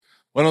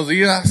Buenos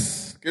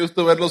días, qué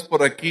gusto verlos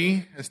por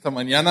aquí esta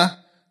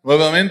mañana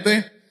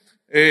nuevamente.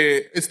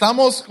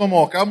 Estamos,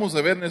 como acabamos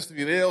de ver en este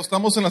video,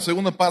 estamos en la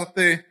segunda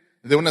parte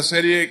de una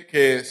serie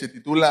que se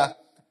titula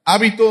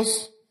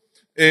Hábitos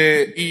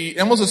y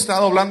hemos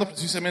estado hablando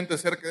precisamente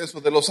acerca de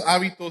eso, de los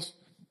hábitos.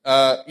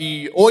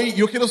 Y hoy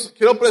yo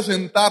quiero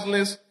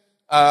presentarles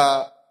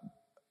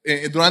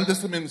durante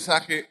este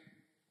mensaje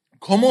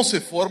cómo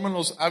se forman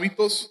los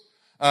hábitos.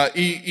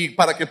 Y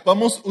para que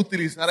podamos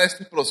utilizar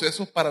este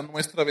proceso para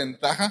nuestra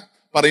ventaja,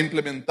 para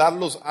implementar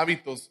los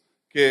hábitos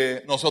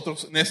que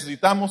nosotros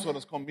necesitamos o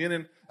nos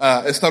convienen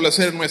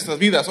establecer en nuestras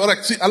vidas.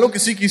 Ahora, algo que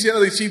sí quisiera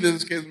decirles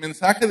es que el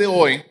mensaje de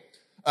hoy,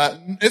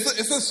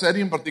 esta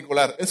serie en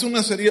particular, es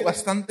una serie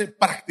bastante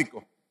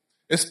práctico.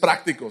 Es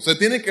práctico. Se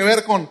tiene que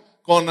ver con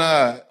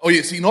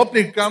oye, si no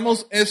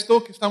aplicamos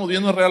esto que estamos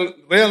viendo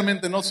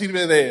realmente no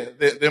sirve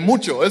de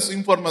mucho. Es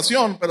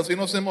información, pero si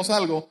no hacemos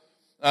algo,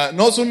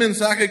 no es un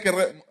mensaje que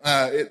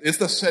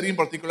esta serie en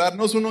particular,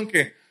 no es uno en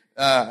que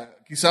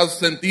quizás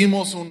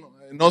sentimos,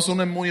 no es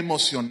uno muy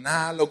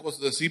emocional o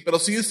cosas así, pero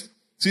sí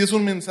es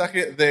un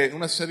mensaje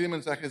una serie de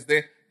mensajes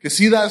que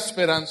sí da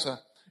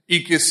esperanza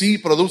y que sí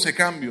produce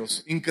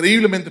cambios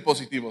increíblemente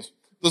positivos.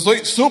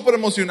 Entonces estoy súper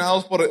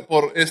emocionado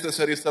por esta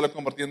serie, estarla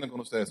compartiendo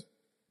con ustedes.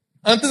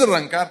 Antes de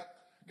arrancar,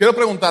 quiero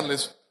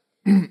preguntarles,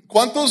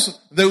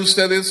 ¿cuántos de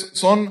ustedes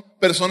son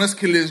personas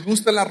que les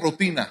gusta la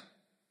rutina?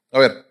 A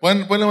ver,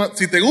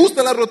 si te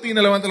gusta la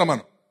rutina, levanta la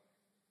mano.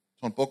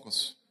 Son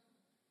pocos.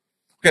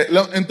 Okay,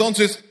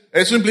 entonces,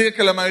 eso implica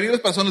que a la mayoría de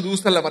las personas les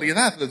gusta la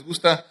variedad, les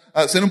gusta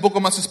ser un poco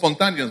más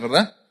espontáneos,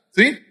 ¿verdad?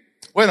 ¿Sí?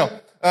 Bueno,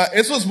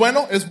 eso es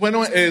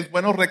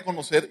bueno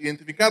reconocer,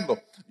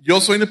 identificarlo. Yo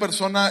soy una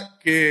persona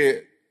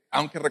que,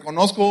 aunque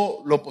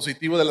reconozco lo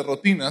positivo de las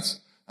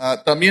rutinas,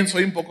 también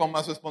soy un poco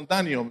más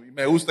espontáneo y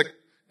me gusta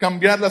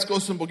cambiar las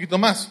cosas un poquito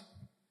más.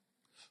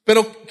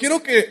 Pero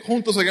quiero que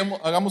juntos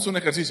hagamos un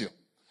ejercicio.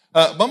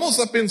 Vamos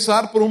a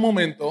pensar por un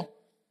momento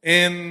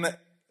en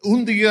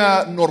un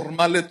día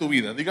normal de tu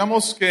vida.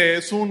 Digamos que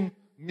es un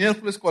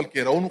miércoles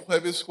cualquiera o un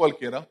jueves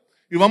cualquiera.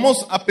 Y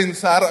vamos a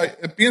pensar,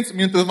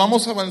 mientras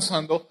vamos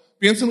avanzando,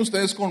 piensen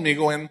ustedes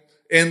conmigo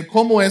en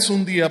cómo es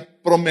un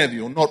día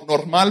promedio,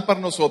 normal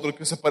para nosotros,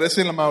 que se parece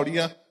en la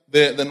mayoría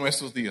de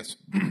nuestros días.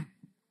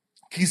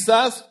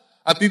 Quizás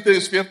a ti te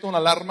despierta una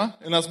alarma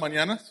en las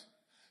mañanas.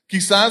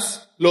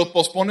 Quizás lo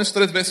pospones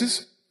 3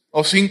 veces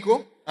o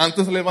 5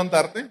 antes de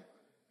levantarte.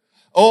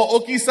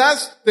 O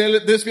quizás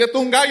te despierta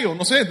un gallo,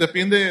 no sé,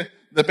 depende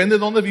de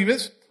dónde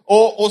vives.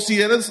 O si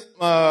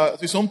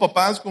son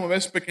papás, como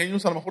ves,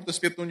 pequeños, a lo mejor te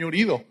despierta un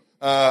llorido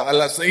a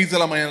las 6 de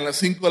la mañana, a las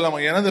 5 de la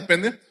mañana,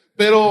 depende.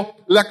 Pero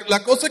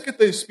la cosa que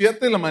te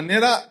despierta, la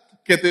manera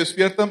que te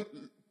despierta,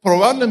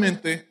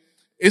 probablemente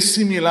es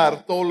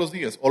similar todos los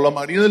días, o la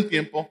mayoría del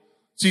tiempo.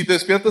 Si te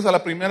despiertas a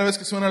la primera vez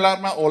que suena la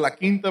alarma, o la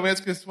quinta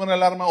vez que suena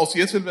la alarma, o si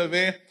es el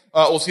bebé,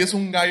 o si es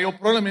un gallo,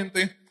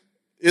 probablemente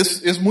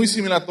es muy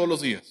similar todos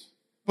los días.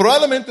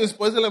 Probablemente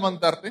después de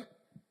levantarte,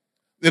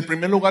 el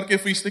primer lugar que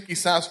fuiste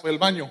quizás fue el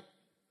baño.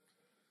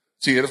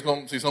 Si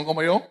son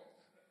como yo,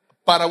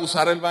 para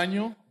usar el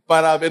baño,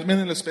 para verme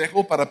en el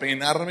espejo, para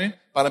peinarme,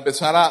 para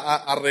empezar a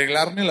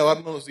arreglarme,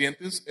 lavarme los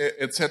dientes,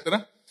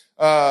 etc.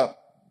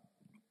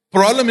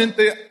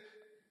 Probablemente,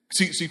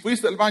 si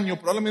fuiste al baño,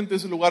 probablemente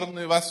es el lugar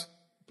donde vas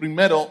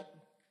primero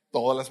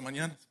todas las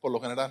mañanas, por lo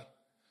general.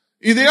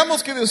 Y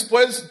digamos que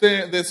después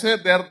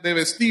de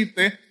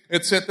vestirte,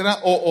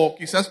 etcétera, o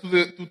quizás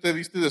tú te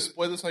viste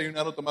después de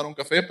desayunar o tomar un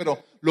café,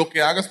 pero lo que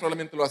hagas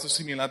probablemente lo haces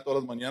similar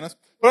todas las mañanas.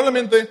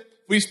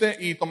 Probablemente fuiste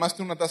y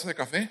tomaste una taza de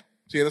café,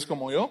 si eres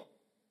como yo.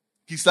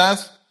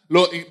 Quizás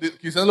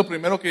lo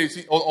primero que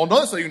hiciste, o no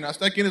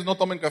desayunaste, hay quienes no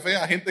toman café,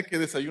 hay gente que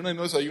desayuna y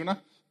no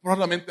desayuna,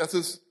 probablemente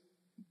haces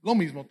lo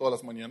mismo todas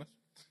las mañanas.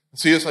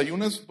 Si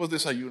desayunas, pues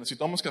desayunas. Si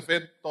tomas café,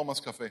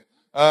 tomas café.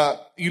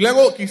 Y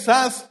luego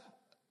quizás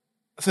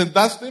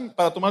sentaste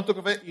para tomar tu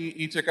café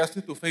y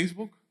checaste tu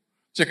Facebook.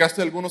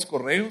 ¿Checaste algunos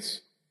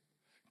correos?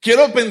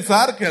 Quiero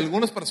pensar que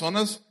algunas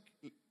personas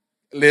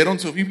leyeron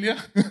su Biblia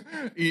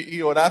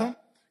y oraron,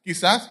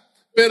 quizás,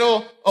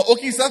 pero o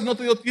quizás no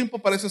te dio tiempo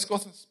para esas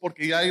cosas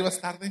porque ya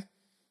ibas tarde.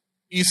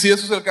 Y si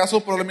eso es el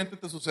caso, probablemente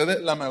te sucede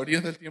la mayoría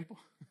del tiempo.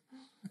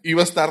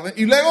 Ibas tarde.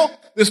 Y luego,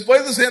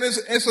 después de hacer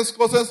esas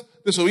cosas,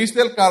 te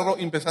subiste al carro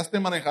y empezaste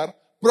a manejar.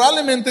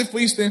 Probablemente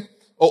fuiste,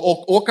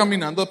 o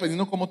caminando,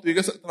 dependiendo cómo te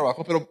llegues al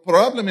trabajo, pero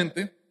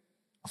probablemente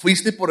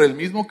fuiste por el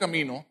mismo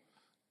camino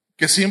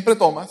que siempre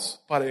tomas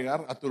para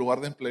llegar a tu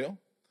lugar de empleo.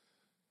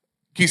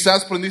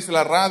 Quizás prendiste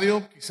la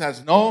radio,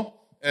 quizás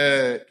no.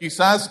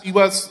 Quizás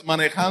ibas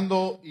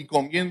manejando y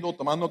comiendo,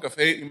 tomando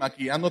café y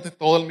maquillándote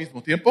todo al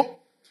mismo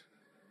tiempo.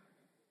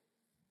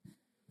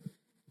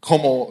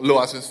 Como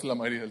lo haces la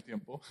mayoría del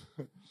tiempo.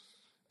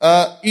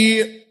 Y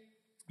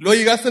luego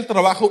llegaste al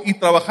trabajo y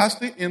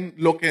trabajaste en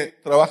lo que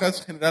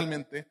trabajas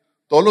generalmente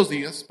todos los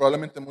días,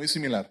 probablemente muy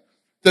similar.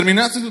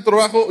 Terminaste tu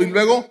trabajo y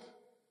luego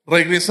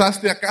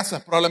regresaste a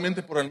casa,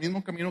 probablemente por el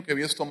mismo camino que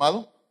habías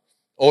tomado,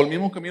 o el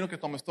mismo camino que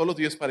tomas todos los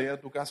días para ir a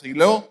tu casa. Y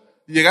luego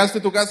llegaste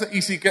a tu casa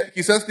y si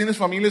quizás tienes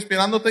familia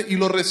esperándote y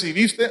lo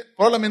recibiste,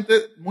 probablemente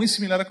muy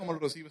similar a como lo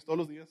recibes todos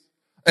los días.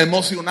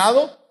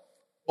 Emocionado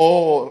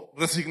o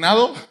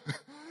resignado,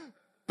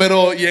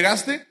 pero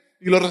llegaste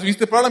y lo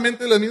recibiste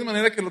probablemente de la misma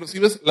manera que lo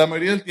recibes la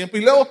mayoría del tiempo.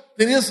 Y luego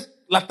tenías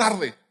la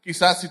tarde,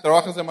 quizás si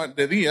trabajas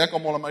de día,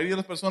 como la mayoría de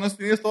las personas,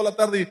 tenías toda la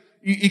tarde.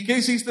 ¿Y qué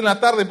hiciste en la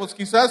tarde? Pues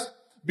quizás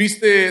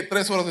viste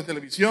 3 horas de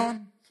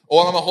televisión,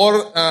 o a lo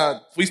mejor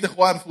fuiste a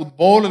jugar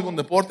fútbol, algún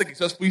deporte,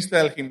 quizás fuiste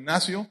al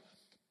gimnasio.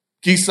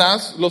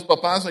 Quizás los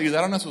papás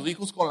ayudaron a sus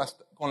hijos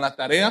con la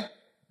tarea,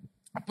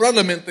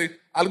 probablemente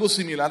algo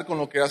similar con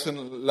lo que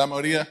hacen la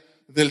mayoría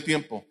del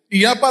tiempo.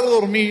 Y ya para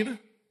dormir,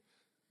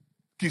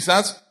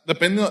 quizás,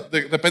 dependiendo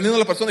de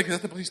la persona, quizás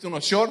te pusiste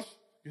unos shorts,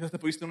 quizás te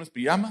pusiste unos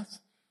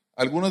pijamas.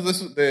 Algunos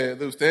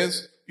de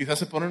ustedes quizás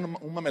se ponen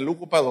un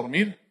mameluco para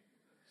dormir,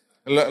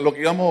 lo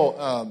que llamo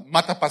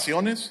mata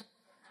pasiones.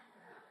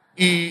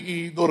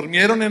 Y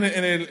durmieron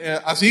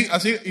así,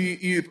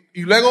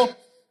 y luego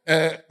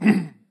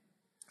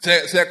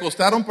se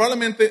acostaron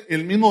probablemente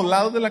el mismo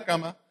lado de la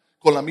cama,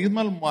 con la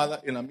misma almohada,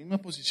 en la misma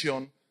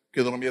posición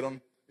que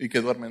durmieron y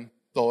que duermen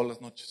todas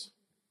las noches.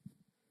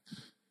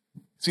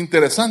 Es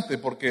interesante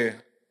porque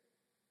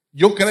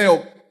yo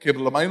creo que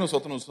la mayoría de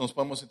nosotros nos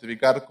podemos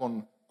identificar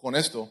con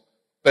esto,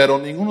 pero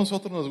ninguno de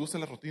nosotros nos gusta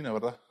la rutina,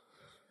 ¿verdad?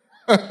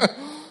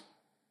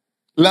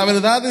 La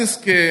verdad es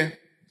que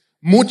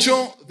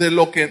mucho de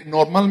lo que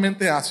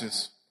normalmente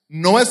haces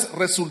no es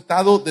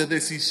resultado de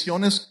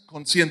decisiones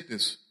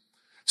conscientes,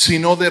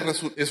 sino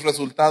es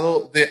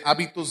resultado de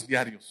hábitos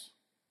diarios.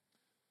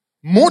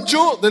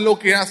 Mucho de lo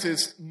que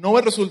haces no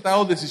es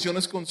resultado de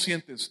decisiones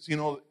conscientes,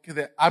 sino que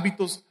de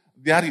hábitos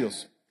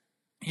diarios.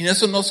 Y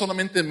eso no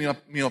solamente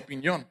mi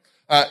opinión.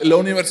 La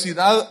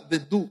Universidad de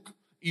Duke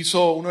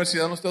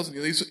Universidad de los Estados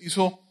Unidos,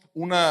 hizo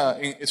un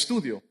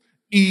estudio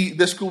y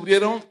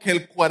descubrieron que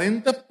el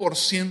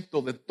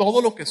 40% de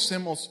todo lo que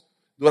hacemos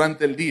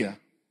durante el día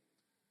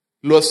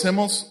lo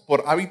hacemos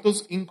por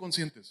hábitos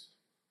inconscientes.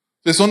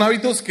 Entonces, son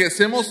hábitos que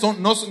hacemos,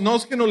 no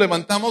es que nos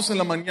levantamos en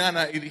la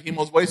mañana y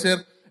dijimos, voy a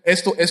hacer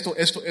esto.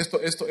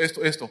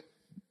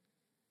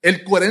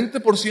 El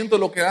 40% de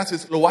lo que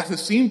haces, lo haces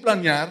sin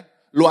planear,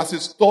 lo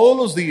haces todos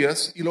los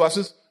días y lo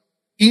haces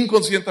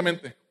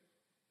inconscientemente.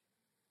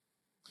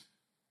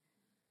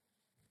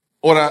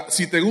 Ahora,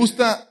 si te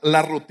gusta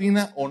la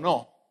rutina o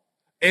no,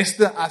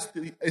 esta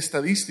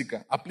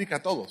estadística aplica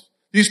a todos.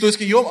 Listo, es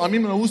que a mí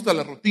me gusta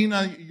la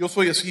rutina, y yo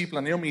soy así,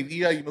 planeo mi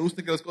día y me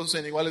gusta que las cosas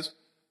sean iguales.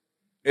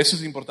 Eso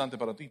es importante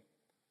para ti,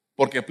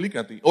 porque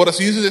aplica a ti. Ahora,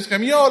 si dices, es que a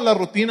mí la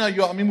rutina,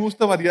 a mí me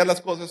gusta variar las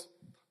cosas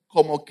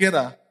como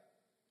quiera,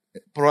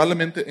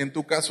 probablemente en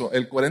tu caso,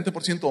 el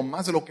 40% o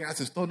más de lo que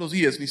haces todos los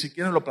días, ni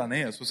siquiera lo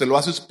planeas, o sea, lo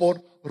haces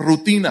por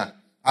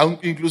rutina,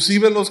 aunque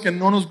inclusive los que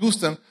no nos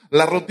gustan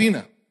la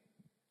rutina.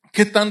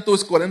 ¿Qué tanto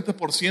es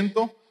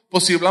 40%?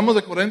 Pues si hablamos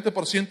de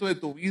 40% de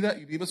tu vida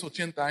y vives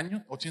 80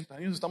 años,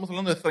 estamos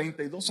hablando de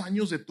 32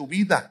 años de tu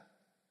vida.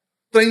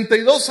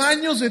 32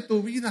 años de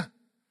tu vida.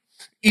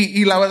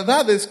 Y la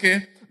verdad es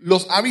que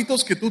los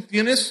hábitos que tú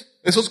tienes,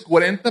 esos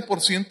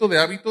 40% de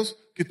hábitos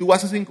que tú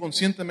haces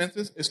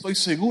inconscientemente, estoy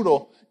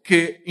seguro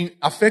que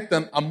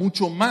afectan a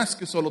mucho más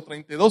que solo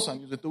 32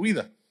 años de tu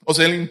vida. O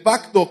sea, el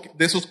impacto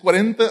de esos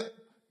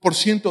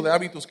 40% de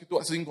hábitos que tú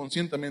haces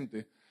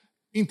inconscientemente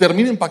y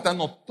termina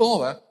impactando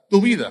toda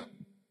tu vida.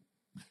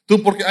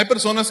 Porque hay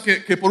personas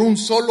que por un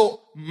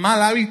solo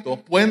mal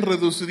hábito pueden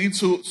reducir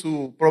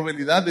su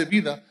probabilidad de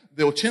vida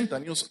de 80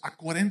 años a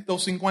 40 o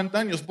 50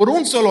 años por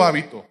un solo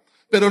hábito.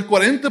 Pero el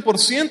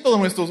 40% de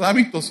nuestros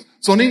hábitos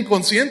son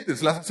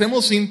inconscientes, las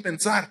hacemos sin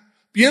pensar.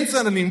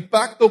 Piensa en el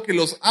impacto que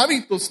los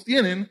hábitos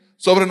tienen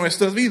sobre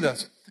nuestras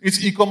vidas.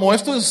 Y como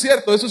esto es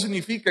cierto, eso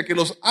significa que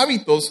los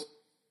hábitos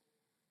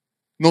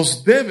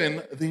nos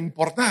deben de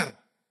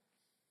importar.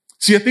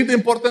 Si a ti te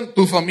importan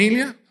tu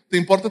familia, te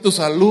importa tu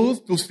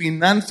salud, tus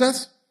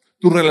finanzas,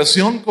 tu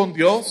relación con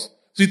Dios,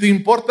 si te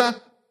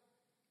importa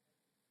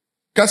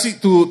casi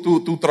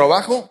tu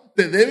trabajo,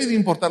 te debe de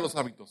importar los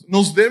hábitos.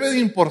 Nos debe de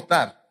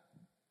importar.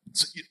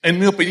 En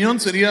mi opinión,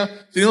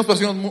 seríamos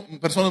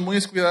personas muy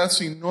descuidadas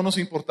si no nos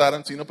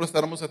importaran, si no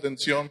prestáramos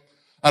atención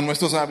a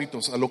nuestros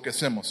hábitos, a lo que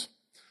hacemos.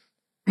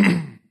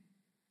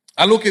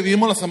 Algo que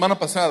vimos la semana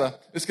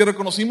pasada es que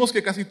reconocimos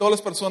que casi todas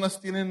las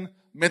personas tienen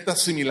metas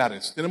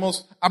similares.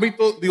 Tenemos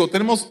hábitos,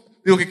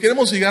 que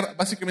queremos llegar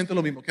básicamente a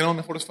lo mismo. Queremos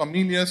mejores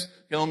familias,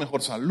 queremos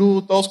mejor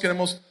salud, todos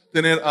queremos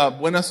tener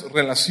buenas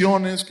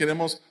relaciones,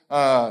 queremos,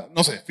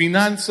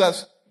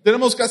 finanzas.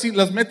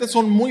 Las metas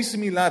son muy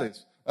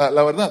similares,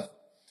 la verdad.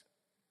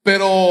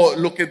 Pero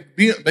lo que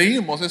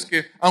veíamos es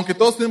que, aunque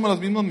todos tenemos las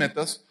mismas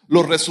metas,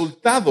 los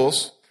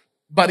resultados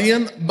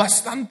varían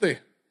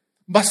bastante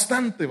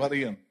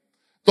varían.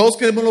 Todos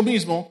queremos lo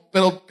mismo,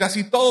 pero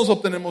casi todos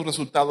obtenemos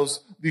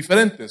resultados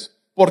diferentes.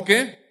 ¿Por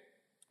qué?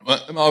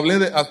 Hablé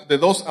de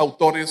dos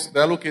autores,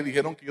 de algo que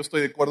dijeron, que yo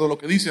estoy de acuerdo con lo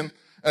que dicen.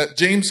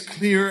 James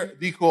Clear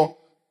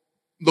dijo,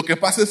 lo que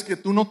pasa es que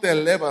tú no te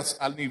elevas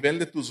al nivel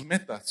de tus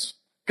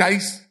metas,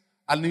 caes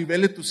al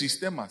nivel de tus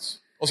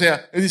sistemas. O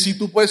sea, es decir,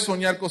 tú puedes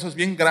soñar cosas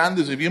bien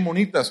grandes y bien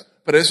bonitas,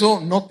 pero eso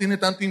no tiene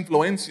tanta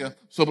influencia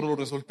sobre los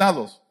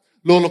resultados.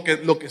 Lo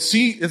que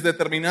sí es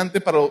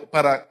determinante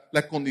para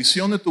la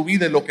condición de tu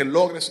vida y lo que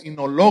logres y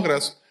no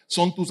logras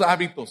son tus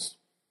hábitos.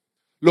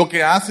 Lo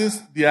que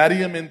haces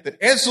diariamente,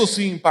 eso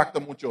sí impacta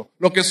mucho.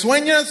 Lo que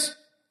sueñas,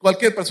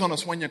 cualquier persona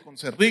sueña con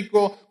ser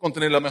rico, con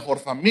tener la mejor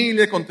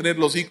familia, con tener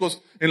los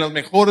hijos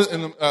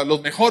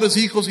los mejores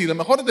hijos y lo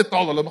mejor de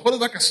todo, las mejores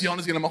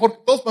vacaciones y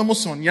todos podemos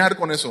soñar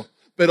con eso.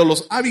 Pero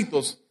los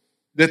hábitos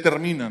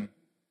determinan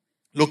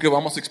lo que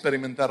vamos a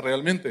experimentar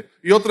realmente.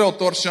 Y otro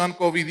autor, Sean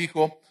Covey,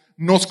 dijo,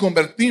 nos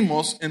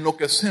convertimos en lo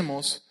que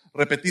hacemos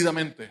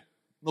repetidamente.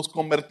 Nos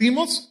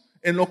convertimos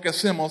en lo que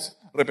hacemos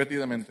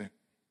repetidamente.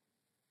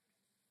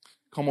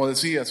 Como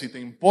decía, si te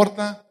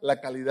importa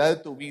la calidad de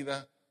tu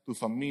vida, tu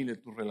familia,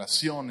 tus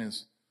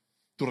relaciones,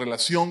 tu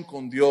relación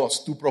con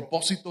Dios, tu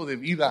propósito de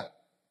vida,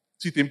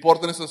 si te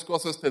importan esas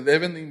cosas, te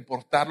deben de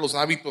importar los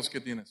hábitos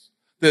que tienes.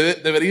 Te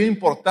debería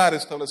importar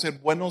establecer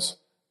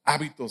buenos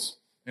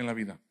hábitos en la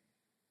vida.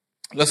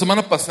 La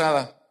semana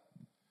pasada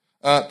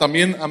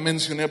también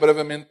mencioné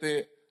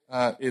brevemente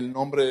el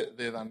nombre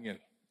de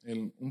Daniel,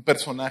 un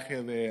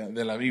personaje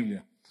de la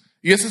Biblia.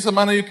 Y esta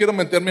semana yo quiero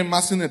meterme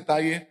más en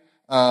detalle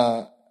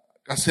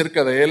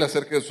acerca de él,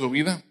 acerca de su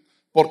vida,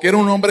 porque era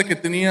un hombre que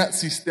tenía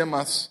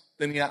sistemas,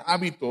 tenía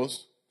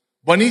hábitos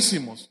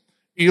buenísimos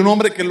y un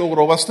hombre que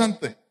logró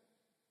bastante.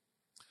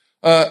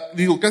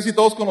 Casi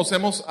todos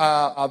conocemos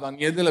a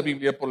Daniel de la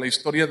Biblia por la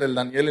historia del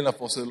Daniel en la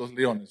fosa de los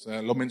leones.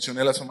 Lo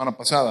mencioné la semana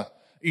pasada.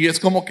 Y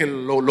es como que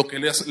lo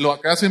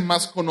que hace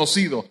más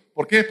conocido.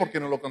 ¿Por qué? Porque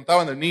nos lo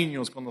contaban de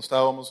niños cuando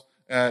estábamos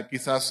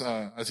quizás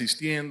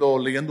asistiendo o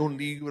leyendo un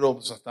libro.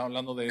 Pues estaban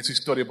hablando de esa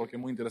historia porque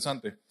es muy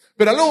interesante.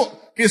 Pero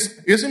algo que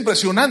es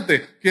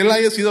impresionante, que él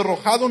haya sido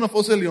arrojado a una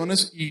fosa de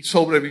leones y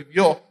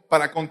sobrevivió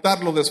para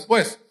contarlo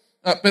después.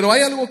 Pero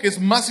hay algo que es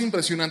más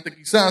impresionante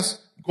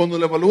quizás cuando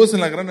lo evalúas en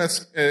la gran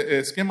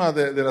esquema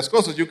de las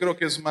cosas. Yo creo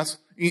que es más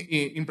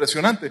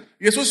impresionante.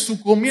 Y eso es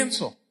su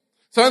comienzo.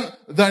 ¿Saben?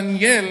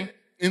 Daniel,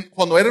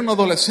 cuando era un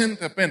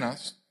adolescente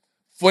apenas,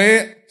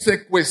 fue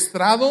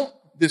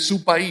secuestrado de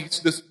su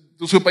país.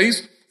 Su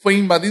país fue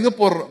invadido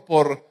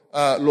por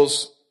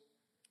los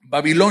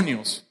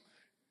babilonios.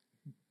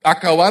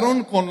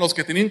 Acabaron con los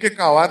que tenían que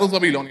acabar los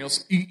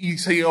babilonios y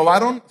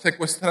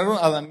secuestraron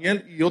a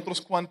Daniel y otros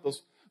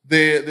cuantos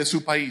de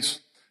su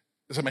país.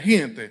 Pues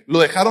imagínate,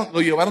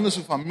 lo llevaron de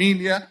su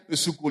familia, de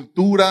su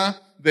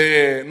cultura,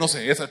 de, no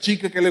sé, esa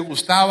chica que le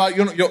gustaba,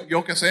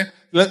 yo qué sé,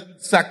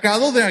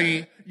 sacado de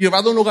ahí,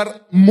 llevado a un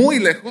lugar muy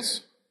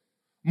lejos,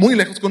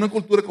 con una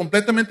cultura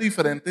completamente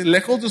diferente,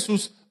 lejos de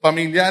sus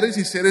familiares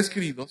y seres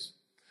queridos.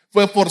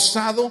 Fue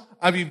forzado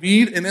a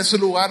vivir en ese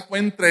lugar, fue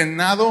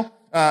entrenado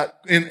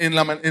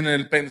en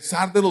el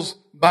pensar de los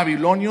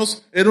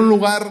babilonios. Era un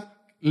lugar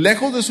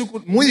lejos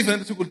muy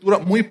diferente de su cultura,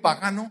 muy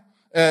pagano,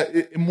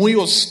 muy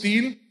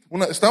hostil.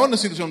 Estaba en una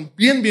situación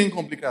bien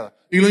complicada.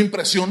 Y lo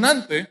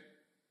impresionante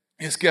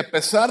es que a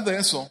pesar de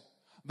eso,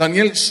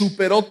 Daniel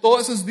superó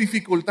todas esas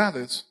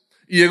dificultades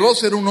y llegó a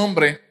ser un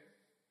hombre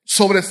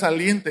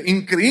sobresaliente,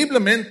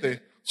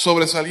 increíblemente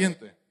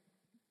sobresaliente.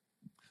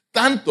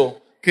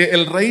 Tanto que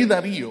el rey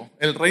Darío,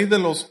 el rey de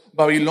los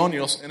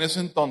babilonios en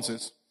ese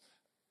entonces,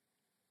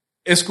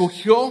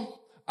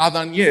 escogió a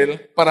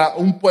Daniel para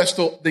un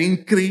puesto de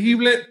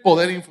increíble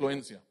poder e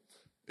influencia.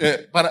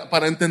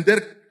 Para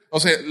entender, o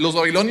sea, los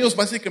babilonios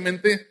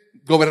básicamente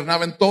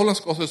gobernaban todas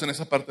las cosas en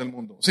esa parte del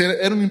mundo. O sea,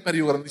 era un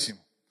imperio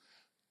grandísimo.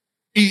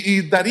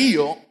 Y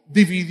Darío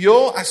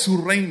dividió a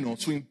su reino,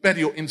 su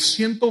imperio, en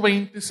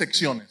 120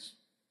 secciones.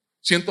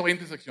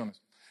 120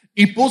 secciones.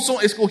 Y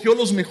escogió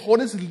los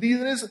mejores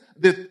líderes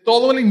de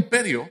todo el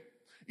imperio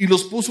y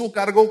los puso a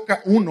cargo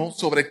uno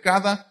sobre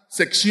cada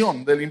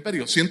sección del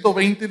imperio.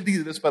 120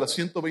 líderes para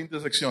 120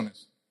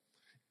 secciones.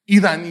 Y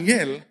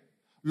Daniel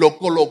lo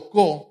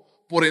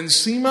colocó por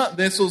encima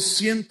de esos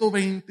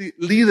 120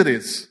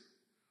 líderes.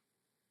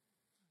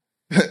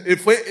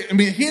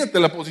 Imagínate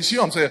la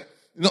posición, o sea,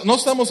 no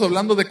estamos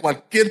hablando de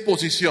cualquier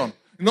posición,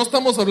 no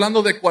estamos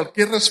hablando de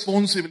cualquier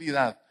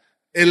responsabilidad.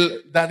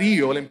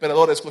 Darío, el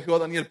emperador, escogió a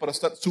Daniel para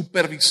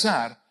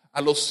supervisar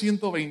a los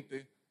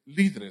 120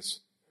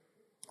 líderes,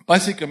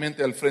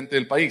 básicamente al frente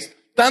del país.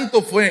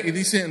 Tanto fue, y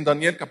dice en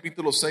Daniel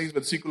capítulo 6,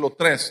 versículo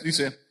 3,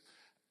 dice,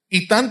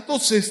 y tanto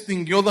se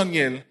distinguió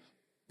Daniel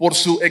por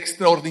sus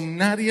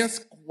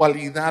extraordinarias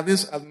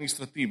cualidades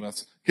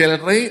administrativas, que el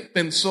rey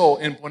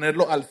pensó en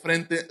ponerlo al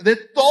frente de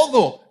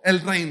todo el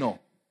reino.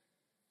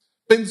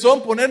 Pensó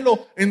en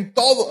ponerlo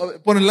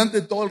por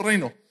delante de todo el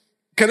reino.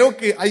 Creo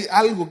que hay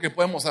algo que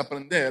podemos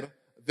aprender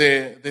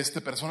de este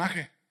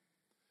personaje.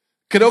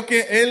 Creo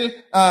que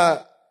él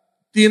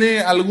tiene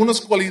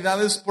algunas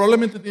cualidades,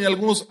 probablemente tiene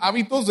algunos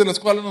hábitos de los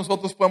cuales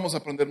nosotros podemos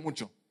aprender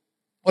mucho.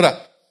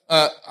 Ahora,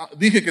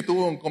 dije que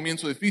tuvo un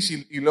comienzo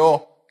difícil y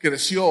luego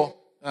creció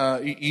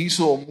y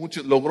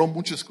logró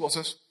muchas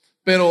cosas,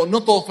 pero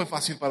no todo fue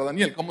fácil para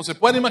Daniel. Como se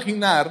puede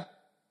imaginar,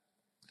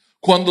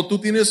 cuando tú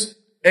tienes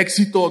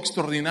éxito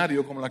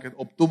extraordinario como la que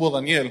obtuvo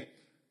Daniel,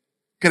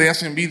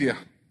 creas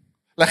envidia.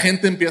 La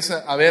gente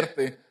empieza a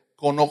verte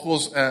con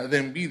ojos de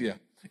envidia.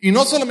 Y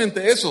no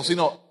solamente eso,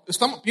 sino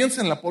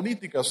piensa en la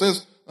política.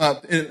 Ustedes,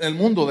 en el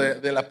mundo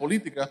de la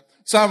política,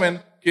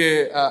 saben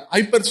que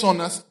hay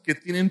personas que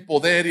tienen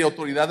poder y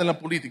autoridad en la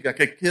política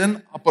que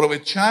quieren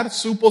aprovechar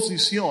su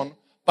posición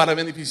para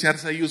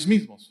beneficiarse a ellos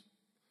mismos.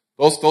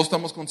 Todos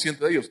estamos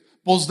conscientes de ellos.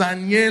 Pues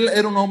Daniel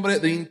era un hombre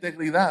de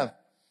integridad.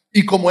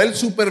 Y como él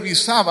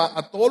supervisaba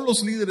a todos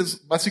los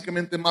líderes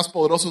básicamente más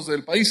poderosos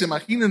del país,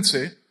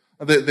 imagínense,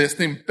 de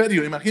este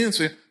imperio,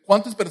 imagínense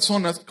cuántas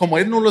personas, como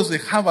él no los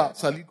dejaba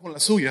salir con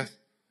las suyas,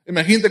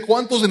 imagínate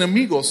cuántos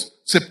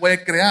enemigos se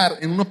puede crear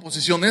en una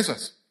posición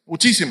esas,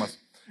 muchísimas.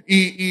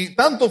 Y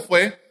tanto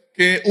fue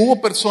que hubo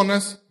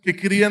personas que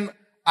querían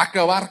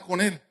acabar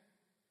con él.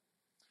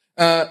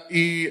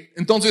 Y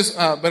entonces,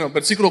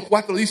 versículo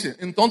 4 dice,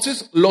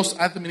 entonces los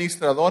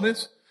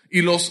administradores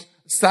y los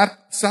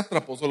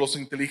sátrapos o los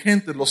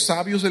inteligentes, los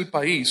sabios del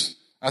país,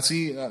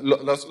 así,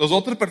 las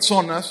otras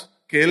personas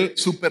que él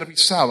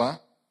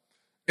supervisaba,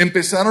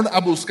 empezaron a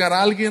buscar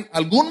a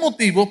algún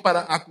motivo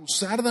para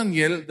acusar a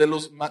Daniel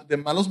de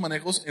malos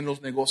manejos en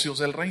los negocios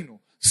del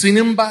reino. Sin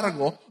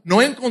embargo,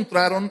 no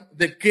encontraron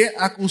de qué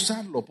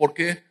acusarlo,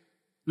 porque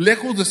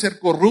lejos de ser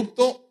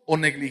corrupto o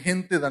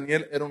negligente,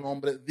 Daniel era un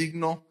hombre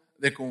digno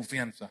de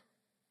confianza.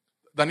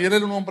 Daniel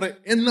era un hombre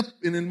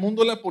en el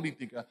mundo de la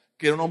política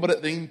que era un hombre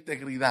de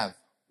integridad.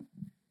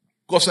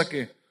 Cosa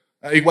que,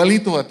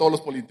 igualito a todos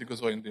los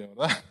políticos hoy en día,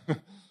 ¿verdad?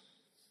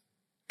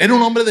 Era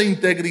un hombre de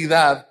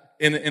integridad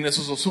en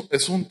esos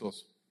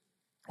asuntos.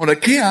 Ahora,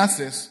 ¿qué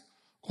haces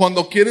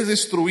cuando quieres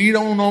destruir a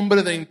un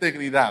hombre de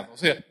integridad? O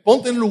sea,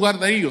 ponte en lugar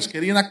de ellos.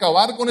 Querían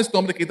acabar con este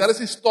hombre, quitar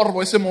ese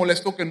estorbo, ese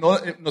molesto que no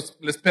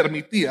les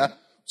permitía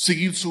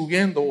seguir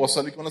subiendo o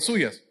salir con las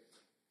suyas.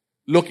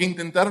 Lo que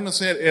intentaron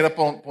hacer era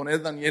poner a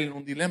Daniel en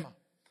un dilema,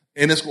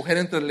 en escoger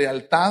entre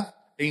lealtad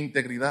e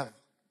integridad.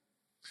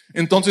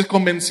 Entonces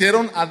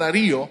convencieron a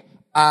Darío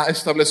a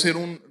establecer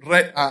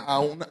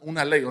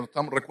una ley.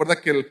 Recuerda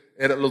que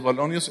los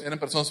babilonios eran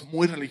personas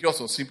muy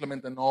religiosos,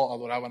 simplemente no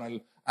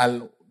adoraban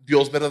al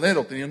Dios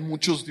verdadero. Tenían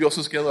muchos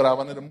dioses que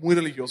adoraban, eran muy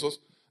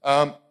religiosos.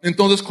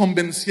 Entonces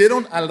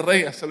convencieron al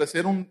rey a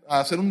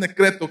hacer un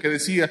decreto que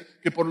decía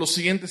que por los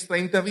siguientes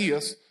 30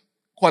 días,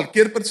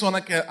 cualquier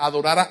persona que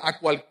adorara a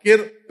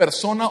cualquier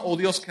persona o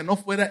Dios que no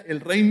fuera el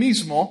rey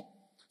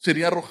mismo,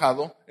 sería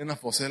arrojado en la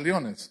fosa de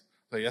leones.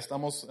 O sea,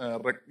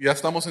 ya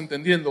estamos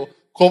entendiendo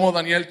cómo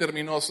Daniel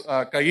terminó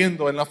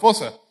cayendo en la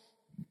fosa.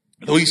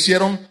 Lo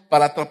hicieron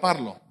para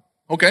atraparlo.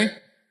 ¿Ok?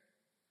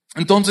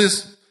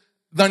 Entonces,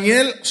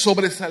 Daniel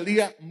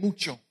sobresalía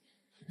mucho.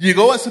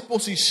 Llegó a esa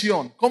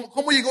posición.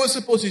 ¿Cómo llegó a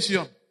esa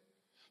posición?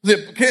 O sea,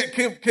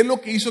 ¿qué es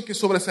lo que hizo que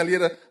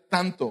sobresaliera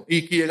tanto?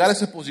 Y que llegara a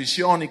esa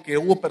posición y que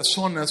hubo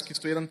personas que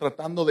estuvieran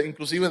tratando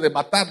inclusive de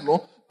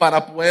matarlo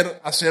para poder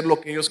hacer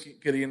lo que ellos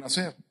querían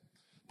hacer.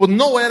 Pues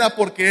no era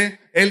porque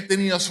él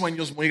tenía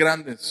sueños muy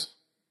grandes.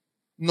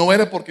 No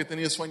era porque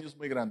tenía sueños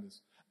muy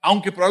grandes.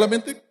 Aunque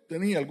probablemente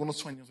tenía algunos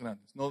sueños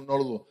grandes. No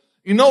lo dudo.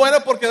 Y no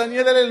era porque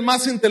Daniel era el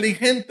más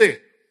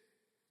inteligente.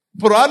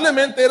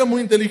 Probablemente era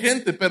muy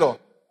inteligente, pero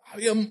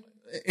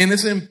en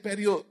ese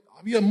imperio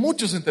había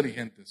muchos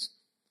inteligentes.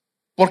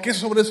 ¿Por qué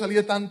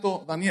sobresalía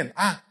tanto Daniel?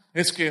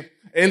 Es que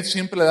él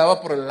siempre le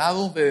daba por el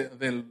lado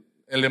del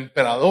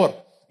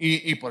emperador.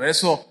 Y por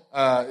eso,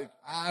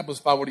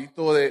 pues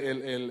favorito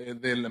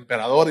del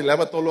emperador y le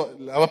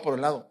daba por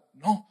el lado.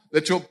 No, de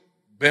hecho,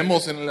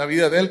 vemos en la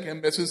vida de él que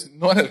en veces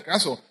no era el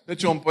caso. De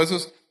hecho, en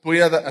veces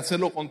podía hacer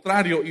lo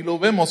contrario y lo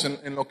vemos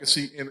en lo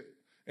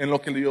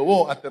que le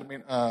llevó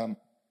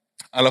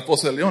a la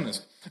fosa de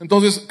leones.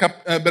 Entonces,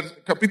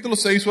 capítulo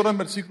 6, ahora en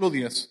versículo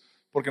 10,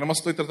 porque nomás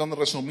estoy tratando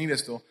de resumir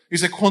esto.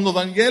 Dice, cuando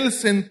Daniel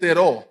se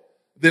enteró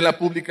de la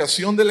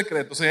publicación del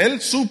decreto, o sea,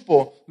 él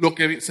supo lo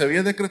que se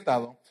había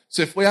decretado,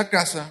 se fue a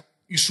casa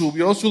y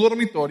subió a su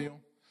dormitorio,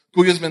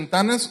 cuyas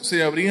ventanas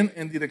se abrían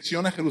en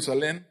dirección a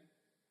Jerusalén,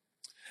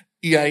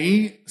 y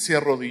ahí se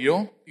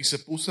arrodilló y se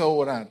puso a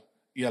orar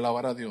y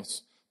alabar a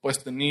Dios,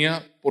 pues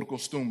tenía por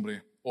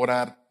costumbre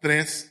orar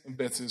 3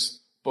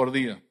 veces por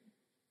día.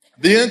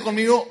 Digan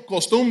conmigo,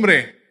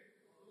 costumbre.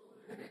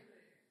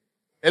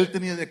 Él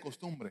tenía de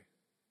costumbre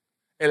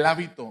el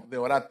hábito de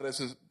orar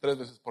 3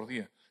 veces por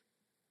día.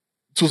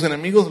 Sus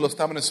enemigos lo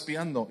estaban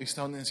espiando y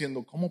estaban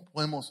diciendo, ¿cómo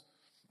podemos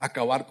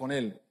acabar con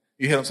él?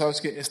 Y dijeron,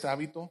 ¿sabes qué? Este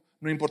hábito,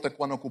 no importa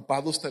cuán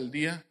ocupado está el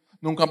día,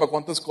 no importa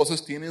cuántas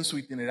cosas tiene en su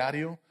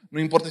itinerario, no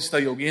importa si está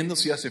lloviendo,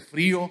 si hace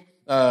frío,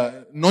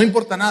 no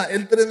importa nada.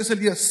 Él 3 veces al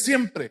día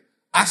siempre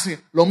hace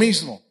lo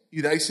mismo.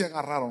 Y de ahí se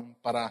agarraron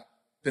para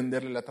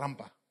tenderle la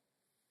trampa.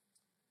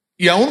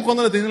 Y aun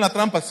cuando le tenían la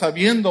trampa,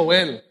 sabiendo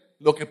él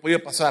lo que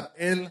podía pasar,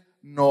 él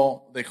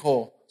no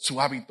dejó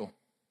su hábito.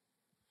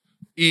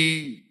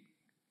 Y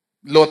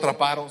lo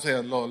atraparon, o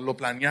sea, lo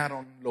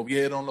planearon, lo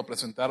vieron, lo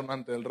presentaron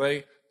ante el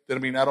rey,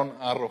 terminaron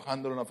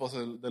arrojándolo en la fosa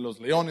de los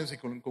leones y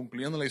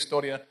concluyendo la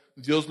historia,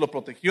 Dios lo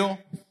protegió.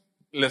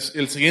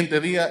 El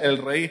siguiente día el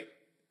rey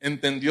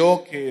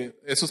entendió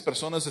que esas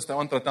personas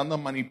estaban tratando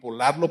de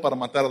manipularlo para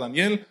matar a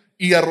Daniel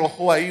y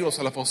arrojó a ellos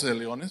a la fosa de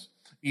leones.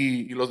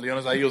 Y los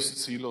leones a ellos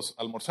sí los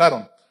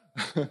almorzaron.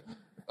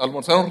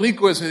 Almorzaron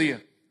rico ese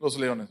día. los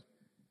leones.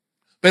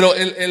 Pero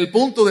el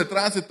punto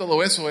detrás de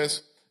todo eso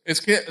es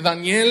que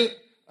Daniel,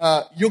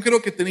 yo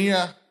creo que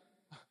tenía,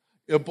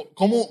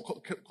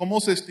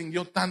 ¿cómo se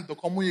extinguió tanto?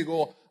 ¿Cómo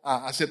llegó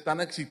a ser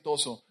tan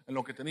exitoso en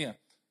lo que tenía?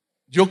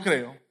 Yo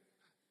creo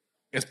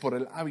es por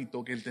el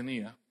hábito que él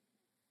tenía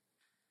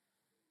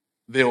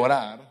de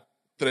orar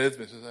 3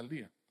 veces al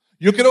día.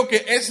 Yo creo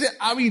que ese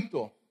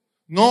hábito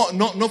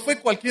no fue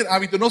cualquier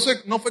hábito, no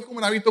fue como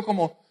un hábito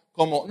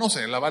como, no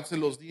sé, lavarse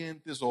los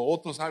dientes o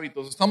otros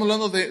hábitos. Estamos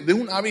hablando de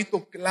un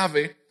hábito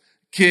clave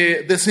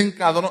que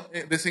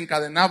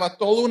desencadenaba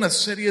toda una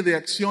serie de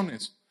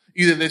acciones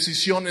y de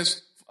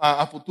decisiones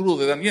a futuro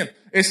de Daniel.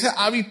 Ese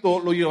hábito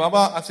lo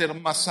llevaba a ser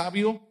más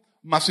sabio,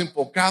 más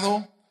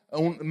enfocado,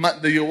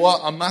 le llevó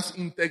a más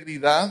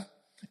integridad,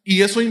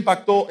 y eso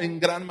impactó en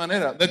gran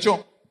manera. De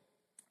hecho,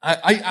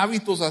 hay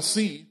hábitos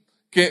así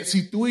que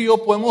si tú y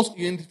yo podemos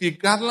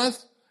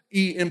identificarlas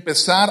y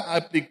empezar a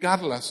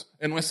aplicarlas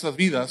en nuestras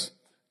vidas,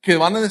 que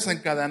van a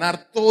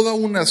desencadenar toda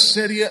una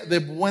serie de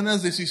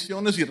buenas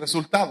decisiones y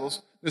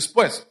resultados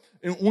después.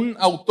 Un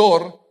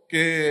autor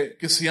que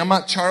se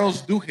llama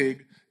Charles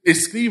Duhigg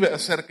escribe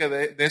acerca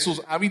de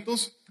esos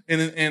hábitos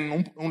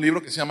en un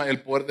libro que se llama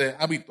El poder de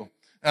hábito.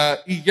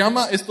 Y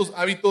llama estos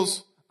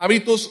hábitos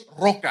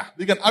roca.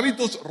 Digan,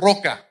 hábitos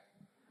roca.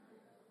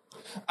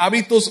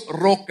 Hábitos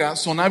roca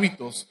son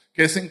hábitos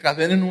que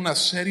desencadenan una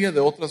serie de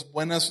otras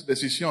buenas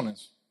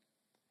decisiones.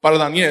 Para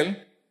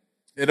Daniel,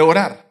 era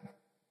orar.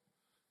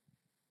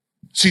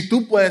 Si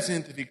tú puedes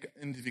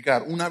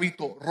identificar un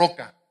hábito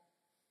roca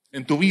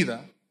en tu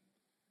vida,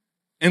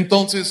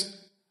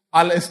 entonces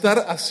al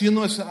estar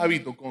haciendo ese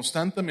hábito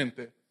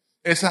constantemente,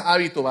 ese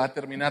hábito va a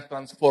terminar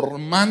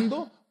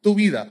transformando tu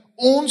vida.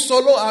 Un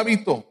solo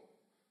hábito,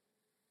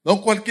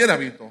 no cualquier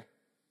hábito,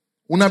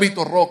 un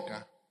hábito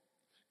roca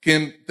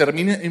que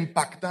termine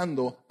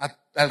impactando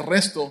al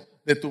resto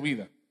de tu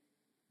vida.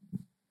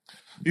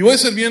 Y voy a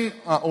ser bien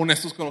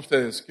honestos con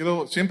ustedes.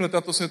 Siempre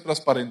trato de ser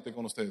transparente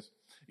con ustedes.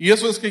 Y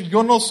eso es que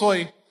yo no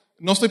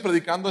estoy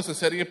predicando esta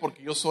serie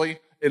porque yo soy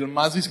el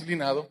más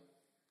disciplinado.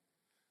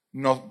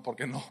 No,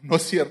 porque no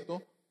es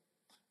cierto.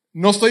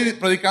 No estoy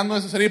predicando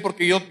esta serie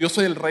porque yo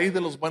soy el rey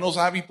de los buenos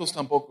hábitos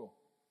tampoco.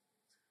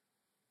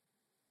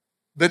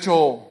 De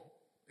hecho,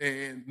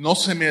 no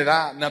se me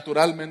da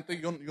naturalmente,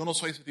 yo no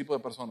soy ese tipo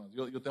de persona,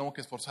 yo tengo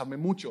que esforzarme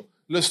mucho.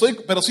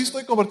 Pero sí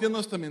estoy compartiendo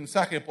este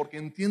mensaje porque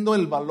entiendo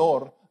el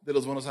valor de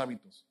los buenos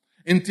hábitos.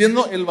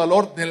 Entiendo el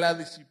valor de la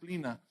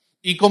disciplina.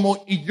 Y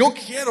yo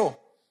quiero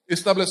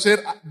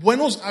establecer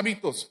buenos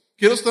hábitos,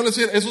 quiero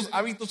establecer esos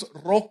hábitos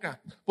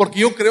roca, porque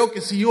yo creo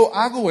que si yo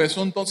hago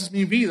eso, entonces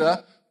mi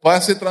vida va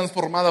a ser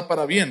transformada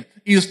para bien.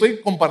 Y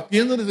estoy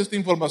compartiéndoles esta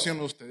información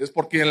a ustedes,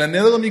 porque el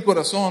anhelo de mi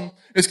corazón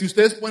es que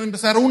ustedes puedan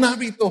empezar un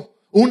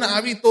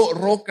hábito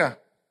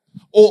roca,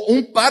 o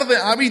un par de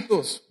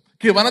hábitos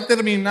que van a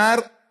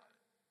terminar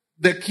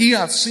de aquí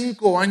a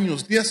 5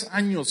 años, 10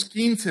 años,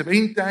 15,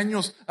 20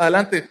 años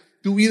adelante.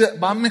 Tu vida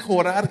va a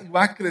mejorar y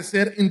va a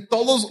crecer en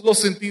todos los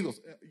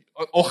sentidos.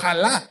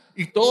 Ojalá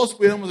y todos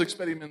pudiéramos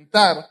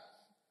experimentar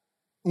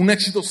un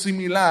éxito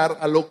similar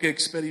a lo que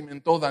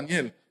experimentó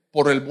Daniel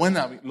por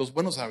los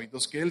buenos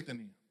hábitos que él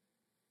tenía.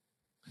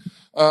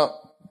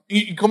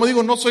 Y como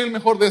digo, no soy el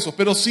mejor de eso,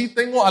 pero sí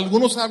tengo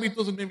algunos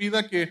hábitos en mi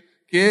vida que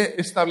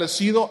he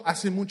establecido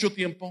hace mucho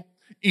tiempo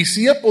y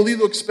sí he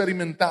podido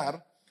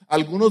experimentar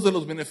algunos de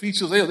los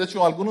beneficios de ellos. De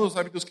hecho, algunos de los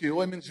hábitos que yo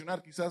voy a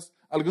mencionar, quizás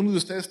algunos de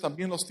ustedes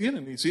también los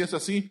tienen, y si es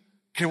así,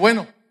 qué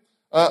bueno.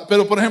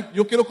 Pero, por ejemplo,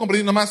 yo quiero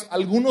compartir nomás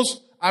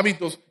algunos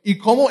hábitos y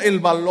cómo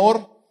el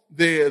valor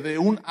de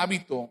un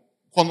hábito,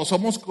 cuando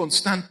somos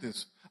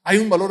constantes, hay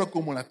un valor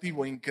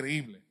acumulativo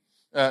increíble.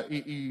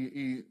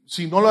 Y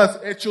si no lo has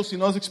hecho, si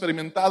no has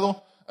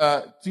experimentado,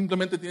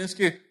 simplemente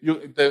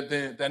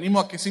te animo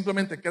a que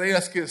simplemente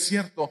creas que es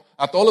cierto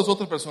a todas las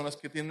otras personas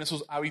que tienen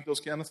esos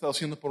hábitos que han estado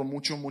haciendo por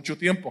mucho, mucho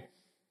tiempo.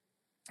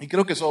 Y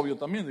creo que es obvio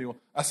también,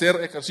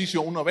 hacer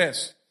ejercicio una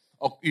vez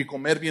y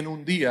comer bien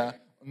un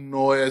día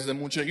no es de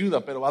mucha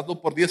ayuda, pero hazlo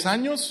por 10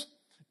 años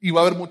y va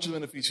a haber muchos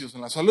beneficios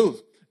en la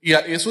salud. Y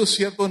eso es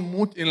cierto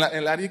en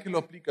el área que lo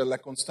aplica, la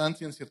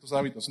constancia en ciertos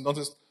hábitos.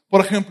 Entonces,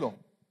 por ejemplo,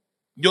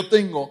 yo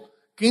tengo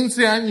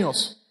 15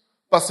 años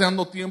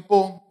paseando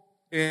tiempo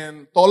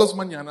en todas las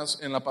mañanas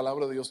en la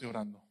palabra de Dios y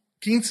orando.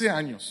 15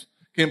 años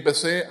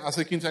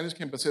hace 15 años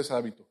que empecé ese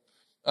hábito.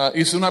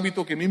 Es un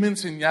hábito que a mí me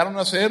enseñaron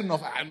a hacer,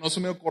 no se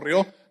me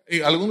ocurrió.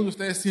 Algunos de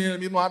ustedes tienen el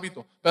mismo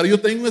hábito, pero yo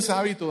tengo ese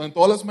hábito en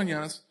todas las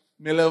mañanas.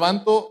 Me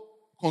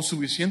levanto con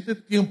suficiente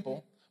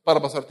tiempo para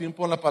pasar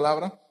tiempo en la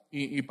palabra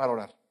y para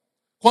orar.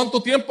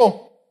 ¿Cuánto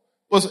tiempo?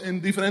 Pues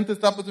en diferentes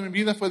etapas de mi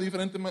vida fue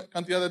diferente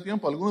cantidad de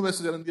tiempo. Algunas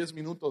veces eran 10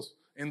 minutos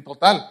en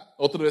total,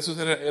 otras veces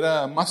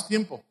era más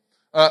tiempo.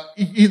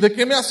 ¿Y de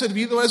qué me ha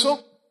servido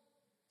eso?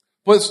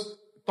 Pues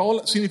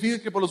todo significa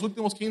que por los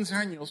últimos 15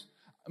 años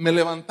me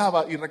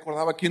levantaba y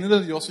recordaba quién era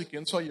Dios y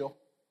quién soy yo.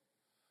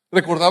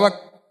 Recordaba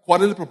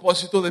cuál es el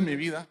propósito de mi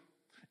vida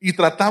y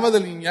trataba de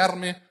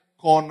alinearme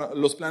con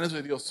los planes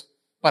de Dios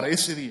para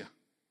ese día.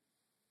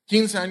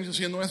 15 años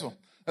haciendo eso.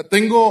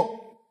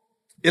 Tengo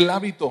el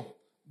hábito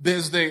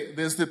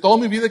desde toda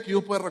mi vida que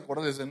yo puedo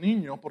recordar, desde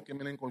niño, porque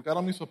me lo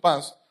inculcaron mis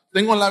papás,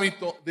 tengo el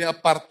hábito de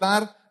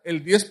apartar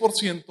el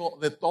 10%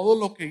 de todo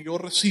lo que yo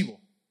recibo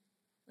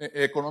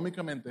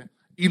económicamente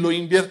y lo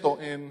invierto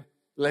en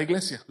la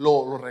iglesia,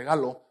 lo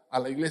regalo a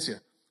la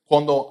iglesia.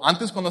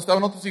 Antes cuando estaba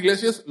en otras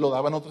iglesias, lo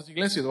daba en otras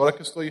iglesias. Ahora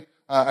que estoy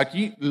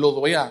aquí, lo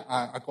doy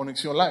a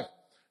Conexión Live.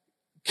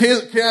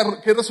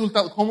 ¿Qué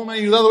resultado? ¿Cómo me ha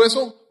ayudado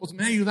eso? Pues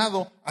me ha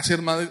ayudado a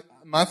ser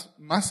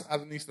más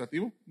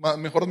administrativo,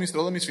 mejor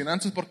administrador de mis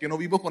finanzas, porque no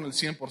vivo con el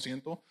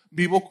 100%,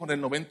 vivo con el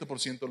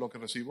 90% de lo que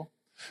recibo.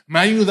 Me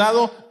ha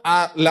ayudado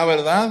la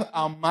verdad,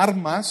 a amar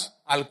más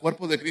al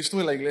cuerpo de Cristo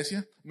de la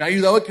iglesia. Me ha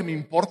ayudado a que me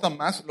importa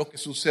más lo que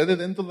sucede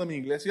dentro de mi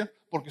iglesia,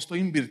 porque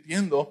estoy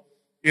invirtiendo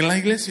en la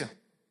iglesia.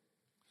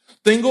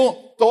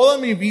 Tengo toda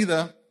mi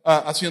vida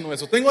haciendo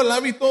eso. Tengo el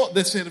hábito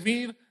de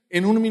servir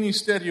en un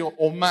ministerio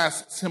o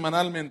más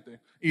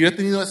semanalmente. Y he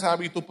tenido ese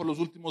hábito por los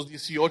últimos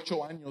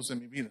 18 años de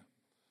mi vida.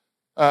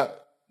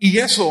 Y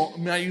eso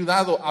me ha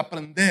ayudado a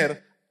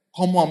aprender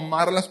cómo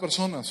amar a las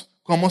personas,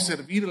 cómo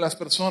servir a las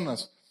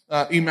personas.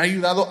 Y me ha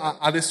ayudado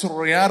a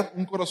desarrollar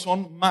un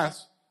corazón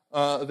más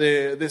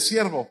de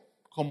siervo,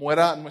 como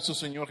era nuestro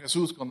Señor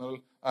Jesús cuando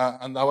Él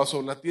andaba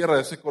sobre la tierra,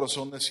 ese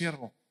corazón de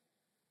siervo.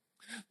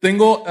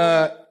 Tengo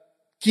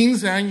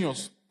 15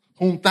 años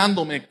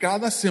juntándome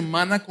cada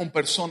semana con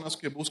personas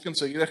que buscan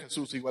seguir a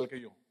Jesús igual que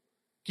yo.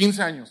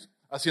 15 años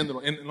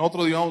haciéndolo. En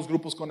otro llamamos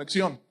grupos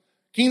conexión.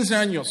 15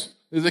 años,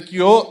 desde que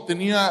yo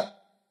tenía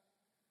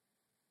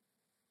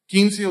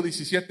 15 o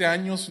 17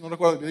 años, no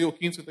recuerdo, yo digo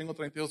 15, tengo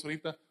 32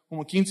 ahorita,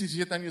 como 15,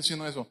 17 años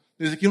haciendo eso.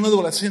 Desde que un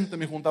adolescente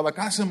me juntaba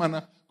cada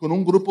semana con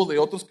un grupo de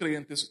otros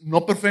creyentes,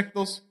 no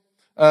perfectos,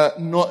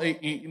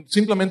 y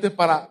simplemente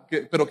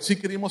pero sí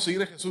queríamos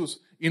seguir a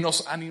Jesús. Y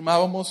nos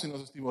animábamos y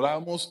nos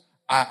estimulábamos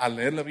a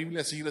leer la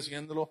Biblia, a seguir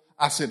haciéndolo,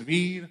 a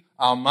servir,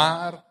 a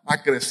amar,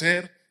 a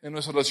crecer en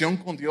nuestra relación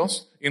con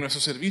Dios y en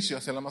nuestro servicio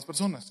hacia las demás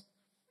personas.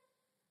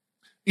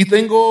 Y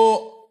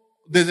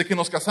desde que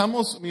nos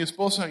casamos, mi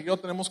esposa y yo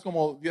tenemos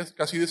como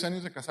casi 10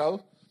 años de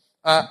casados,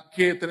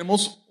 que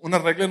tenemos una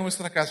regla en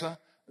nuestra casa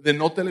de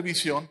no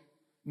televisión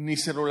ni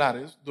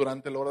celulares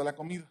durante la hora de la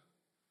comida.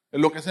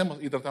 Es lo que hacemos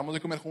y tratamos de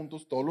comer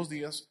juntos todos los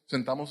días,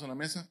 sentamos en la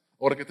mesa,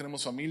 ahora que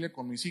tenemos familia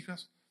con mis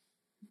hijas,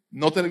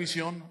 no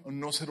televisión,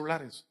 no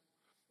celulares.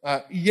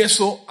 Y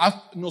eso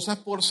nos ha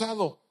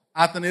forzado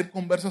a tener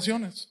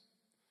conversaciones,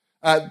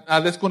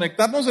 a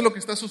desconectarnos de lo que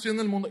está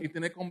sucediendo en el mundo y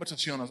tener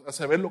conversaciones, a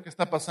saber lo que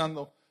está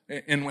pasando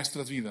en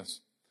nuestras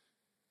vidas.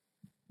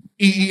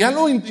 Y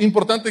algo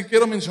importante que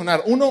quiero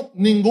mencionar,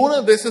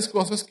 ninguna de esas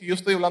cosas que yo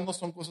estoy hablando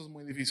son cosas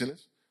muy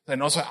difíciles. O sea,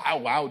 no sé,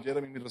 wow,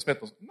 Jeremy, mis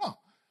respetos.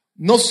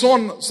 No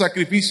son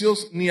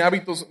sacrificios ni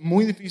hábitos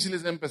muy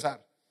difíciles de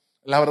empezar.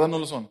 La verdad no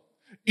lo son.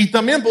 Y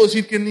también puedo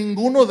decir que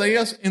ninguno de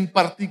ellas en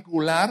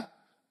particular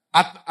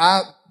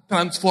ha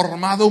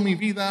transformado mi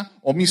vida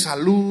o mi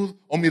salud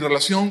o mi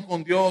relación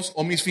con Dios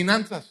o mis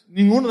finanzas.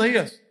 Ninguno de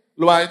ellas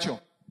lo ha hecho.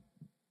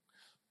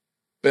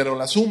 Pero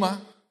la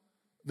suma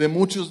de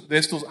muchos de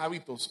estos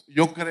hábitos,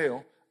 yo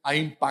creo, ha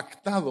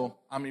impactado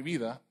a mi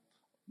vida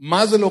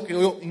más de lo que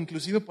yo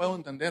inclusive puedo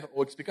entender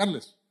o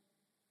explicarles.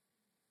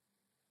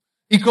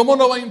 ¿Y cómo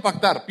no va a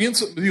impactar?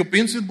 Piensa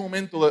un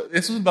momento, ese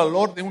es el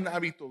valor de un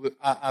hábito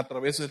a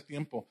través del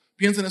tiempo.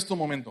 Piensa en este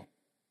momento.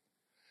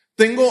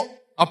 Tengo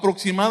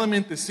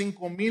aproximadamente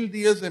 5,000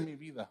 días de mi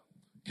vida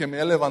que me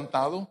he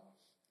levantado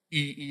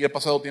y he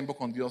pasado tiempo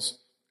con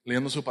Dios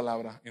leyendo su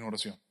palabra en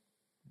oración.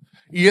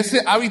 Y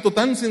ese hábito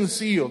tan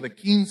sencillo de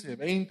 15,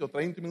 20 o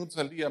 30 minutos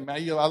al día me ha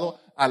llevado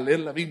a leer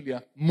la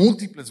Biblia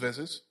múltiples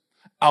veces,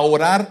 a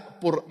orar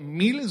por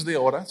miles de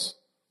horas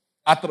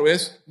a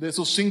través de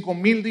esos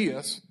 5,000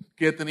 días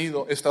que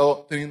he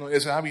estado teniendo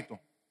ese hábito.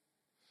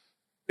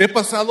 He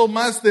pasado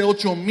más de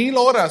 8,000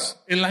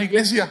 horas en la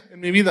iglesia en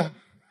mi vida.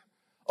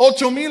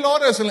 8,000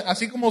 horas,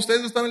 así como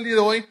ustedes están el día de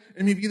hoy,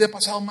 en mi vida he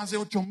pasado más de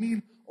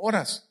 8,000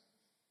 horas.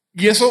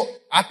 Y eso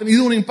ha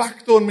tenido un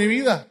impacto en mi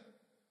vida.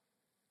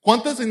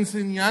 ¿Cuántas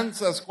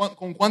enseñanzas,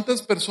 con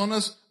cuántas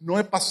personas no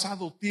he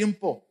pasado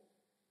tiempo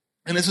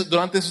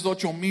durante esas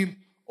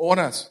 8,000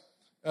 horas?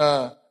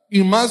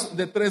 Y más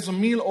de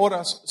 3,000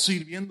 horas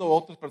sirviendo a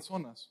otras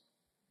personas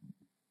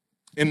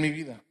en mi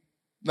vida,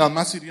 nada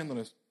más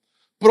sirviéndoles.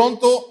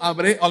 Pronto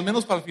al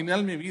menos para el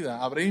final de mi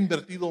vida, habré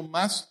invertido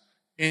más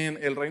en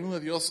el reino de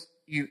Dios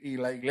y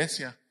la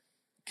iglesia,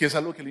 que es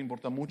algo que le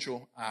importa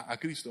mucho a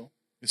Cristo,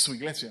 es su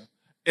iglesia.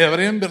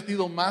 Habré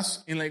invertido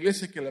más en la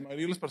iglesia que la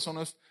mayoría de las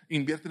personas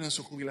invierten en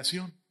su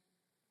jubilación.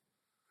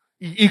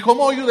 ¿Y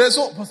cómo ayuda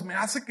eso? Pues me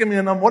hace que me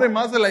enamore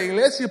más de la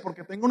iglesia,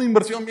 porque tengo una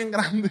inversión bien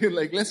grande en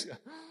la iglesia.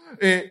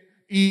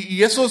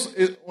 Y eso es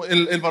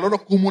el valor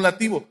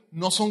acumulativo.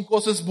 No son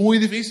cosas muy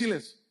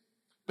difíciles,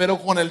 pero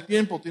con el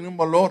tiempo tiene un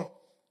valor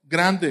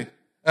grande.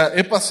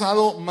 He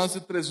pasado más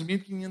de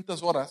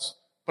 3,500 horas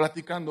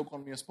platicando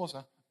con mi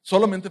esposa,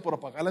 solamente por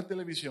apagar la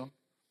televisión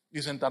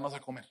y sentarnos a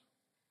comer.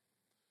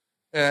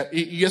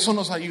 Y eso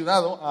nos ha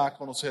ayudado a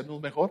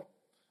conocernos mejor,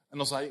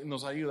 nos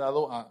ha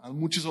ayudado a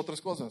muchas otras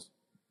cosas,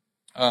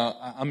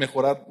 a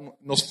mejorar,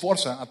 nos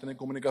forza a tener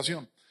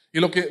comunicación. Y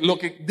lo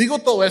que digo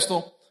todo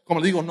esto,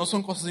 como digo, no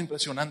son cosas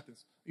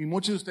impresionantes. Y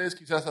muchos de ustedes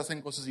quizás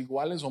hacen cosas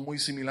iguales o muy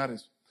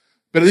similares.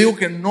 Pero digo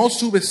que no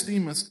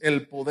subestimes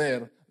el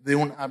poder de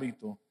un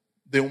hábito,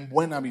 de un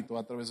buen hábito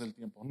a través del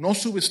tiempo. No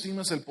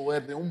subestimes el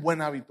poder de un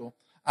buen hábito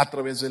a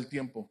través del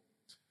tiempo.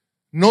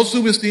 No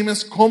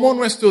subestimes cómo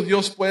nuestro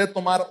Dios puede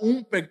tomar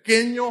un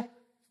pequeño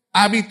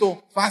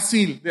hábito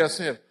fácil de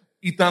hacer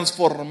y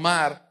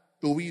transformar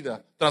tu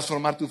vida,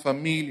 transformar tu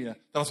familia,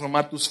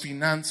 transformar tus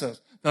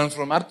finanzas,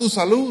 transformar tu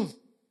salud.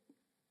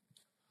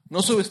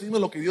 No subestimes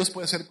lo que Dios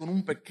puede hacer con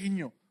un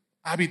pequeño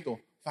hábito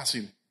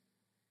fácil.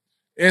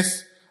 Yo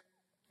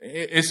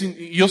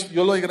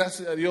le doy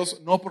gracias a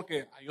Dios, no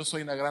porque yo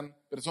soy una gran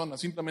persona,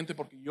 simplemente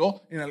porque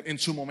yo en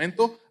su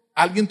momento,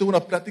 alguien tuvo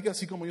una plática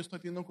así como yo estoy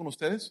teniendo con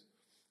ustedes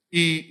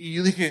y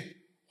yo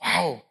dije,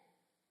 wow,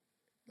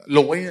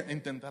 lo voy a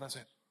intentar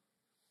hacer.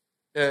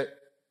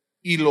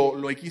 Y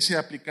lo quise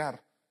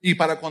aplicar. Y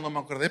para cuando me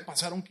acordé,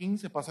 pasaron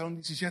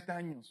 17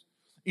 años.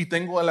 Y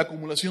tengo la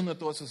acumulación de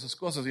todas esas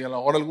cosas. Y a la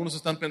hora algunos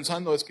están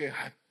pensando, es que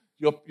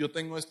yo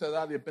tengo esta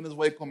edad y apenas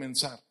voy a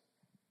comenzar.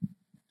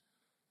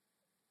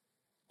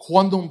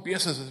 Cuando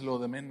empiezas es lo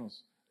de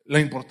menos. Lo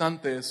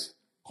importante es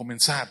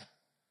comenzar.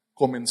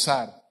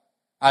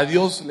 A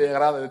Dios le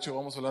agrada, de hecho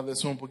vamos a hablar de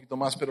eso un poquito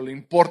más, pero le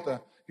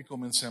importa que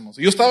comencemos.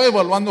 Y yo estaba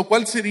evaluando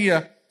cuál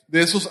sería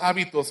de esos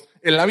hábitos,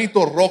 el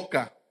hábito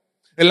roca.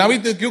 El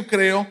hábito que yo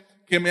creo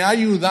que me ha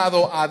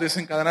ayudado a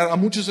desencadenar a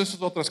muchas de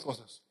esas otras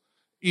cosas.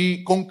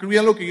 Y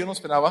concluía lo que yo no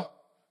esperaba.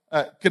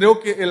 Creo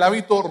que el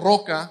hábito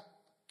roca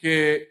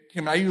que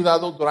me ha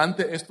ayudado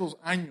durante estos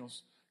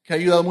años, que ha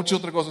ayudado a muchas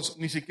otras cosas,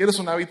 ni siquiera es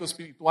un hábito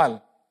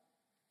espiritual.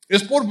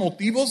 Es por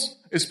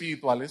motivos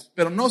espirituales,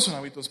 pero no es un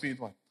hábito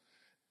espiritual.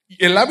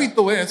 Y el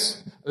hábito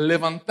es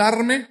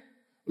levantarme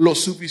lo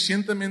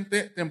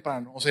suficientemente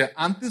temprano, o sea,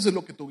 antes de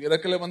lo que tuviera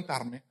que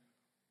levantarme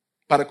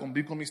para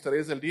cumplir con mis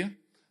tareas del día,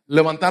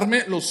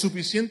 levantarme lo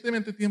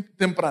suficientemente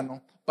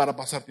temprano para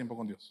pasar tiempo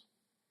con Dios.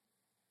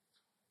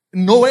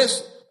 No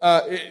es,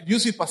 yo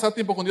si pasar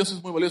tiempo con Dios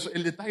es muy valioso.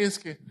 El detalle es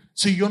que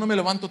si yo no me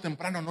levanto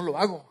temprano, no lo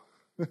hago.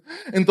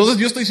 Entonces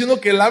yo estoy diciendo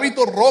que el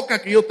hábito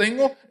roca que yo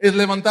tengo es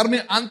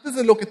levantarme antes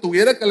de lo que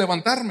tuviera que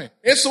levantarme.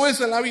 Eso es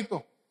el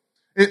hábito.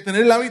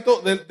 Tener el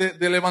hábito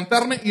de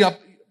levantarme y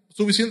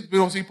suficiente.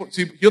 Pero si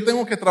yo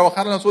tengo que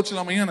trabajar a las 8 de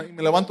la mañana y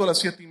me levanto a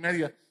las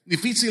 7:30,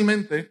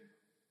 difícilmente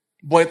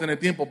voy a tener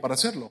tiempo para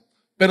hacerlo.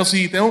 Pero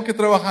si tengo que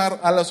trabajar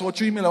a las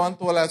 8 y me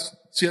levanto a las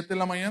 7 de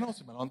la mañana, o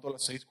si me levanto a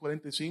las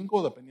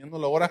 6:45, dependiendo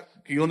de la hora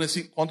que yo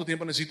necesito, cuánto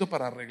tiempo necesito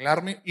para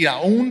arreglarme y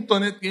aún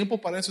tener tiempo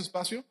para ese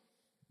espacio,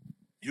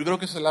 yo creo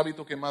que es el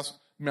hábito que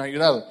más me ha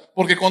ayudado.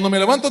 Porque cuando me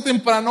levanto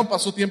temprano,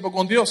 paso tiempo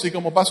con Dios. Y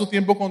como paso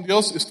tiempo con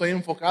Dios, estoy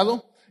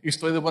enfocado y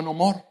estoy de buen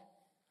humor.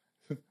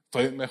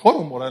 Estoy de mejor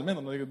humor al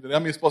menos. No diría a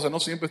mi esposa, no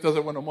siempre estás de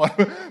buen humor.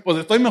 Pues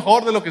estoy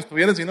mejor de lo que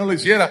estuviera si no lo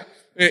hiciera.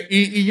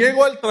 Y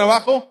llego al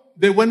trabajo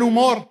de buen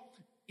humor.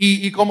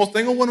 Y como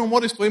tengo buen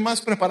humor y estoy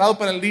más preparado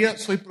para el día,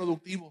 soy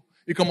productivo.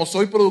 Y como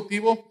soy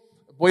productivo,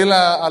 voy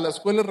a la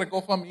escuela,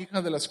 recojo a mi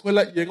hija de la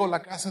escuela, llego a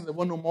la casa de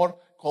buen humor,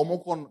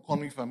 como con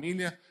mi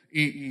familia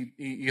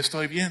y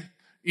estoy bien.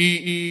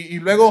 Y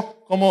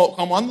luego,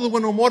 como ando de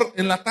buen humor,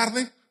 en la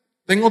tarde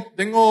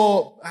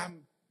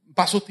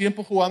paso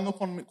tiempo jugando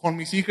con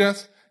mis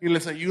hijas y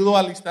les ayudo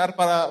a alistar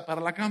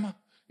para la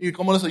cama. Y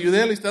como les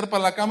ayudé a alistar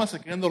para la cama, se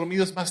quedan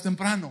dormidos más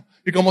temprano.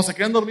 Y como se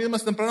quedan dormidos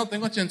más temprano,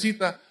 tengo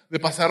chancita de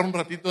pasar un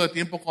ratito de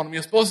tiempo con mi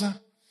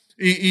esposa.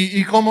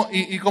 Y como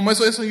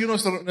eso ayuda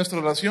nuestra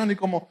relación. Y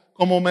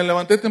como me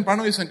levanté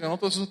temprano y desencadenó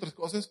todas esas otras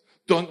cosas,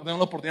 tengo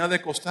la oportunidad de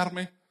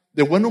acostarme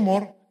de buen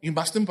humor y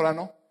más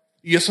temprano.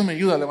 Y eso me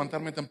ayuda a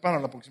levantarme temprano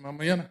la próxima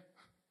mañana.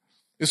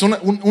 Es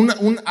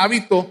un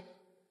hábito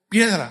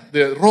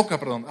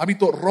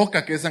hábito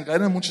roca que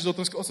desencadena muchas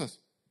otras cosas.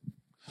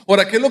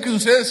 Ahora, ¿qué es lo que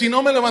sucede si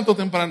no me levanto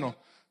temprano?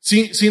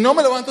 Si no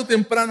me levanto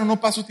temprano, no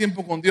paso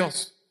tiempo con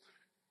Dios.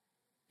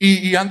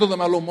 Y ando de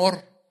mal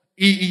humor.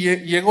 Y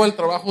llego al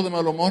trabajo de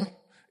mal humor.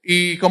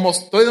 Y como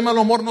estoy de mal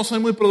humor, no soy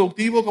muy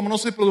productivo. Como no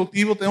soy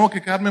productivo, tengo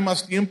que quedarme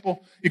más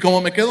tiempo. Y como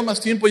me quedo más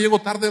tiempo,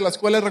 llego tarde a la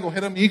escuela a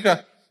recoger a mi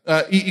hija.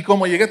 Y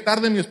como llegué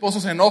tarde, mi esposo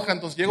se enoja.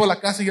 Entonces llego a la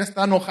casa y ya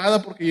está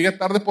enojada porque llegué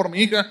tarde por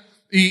mi hija.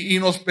 Y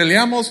nos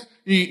peleamos.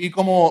 Y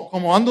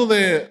como ando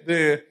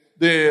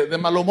de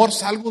mal humor,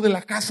 salgo de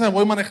la casa,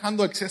 voy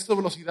manejando a exceso de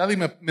velocidad y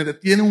me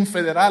detiene un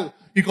federal.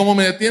 Y como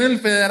me detiene el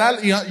federal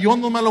y yo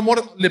ando de mal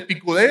humor, le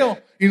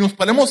picudeo y nos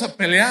ponemos a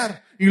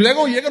pelear. Y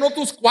luego llegan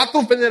otros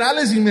 4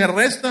 federales y me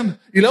arrestan.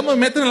 Y luego me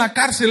meten en la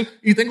cárcel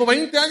y tengo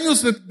 20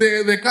 años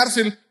de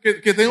cárcel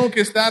que tengo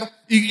que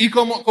estar. Y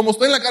como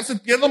estoy en la cárcel,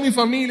 pierdo mi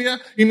familia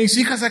y mis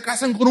hijas se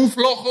casan con un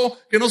flojo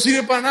que no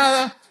sirve para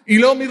nada. Y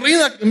luego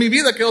mi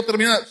vida quedó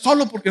terminada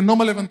solo porque no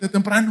me levanté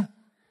temprano.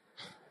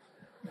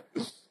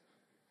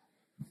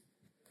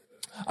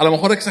 A lo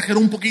mejor exagero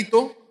un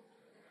poquito,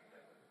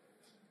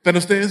 pero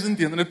ustedes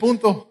entienden el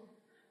punto.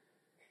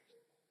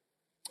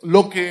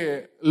 Lo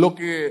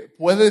que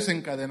puede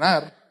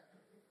desencadenar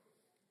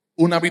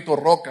un hábito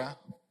roca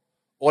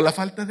o la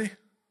falta de.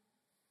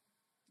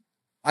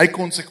 Hay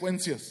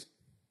consecuencias.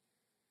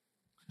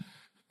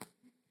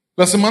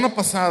 La semana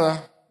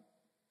pasada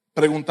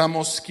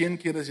preguntamos quién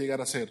quieres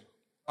llegar a ser.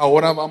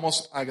 Ahora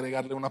vamos a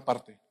agregarle una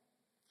parte.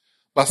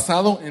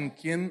 Basado en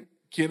quién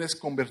quieres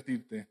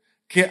convertirte,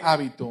 ¿qué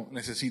hábito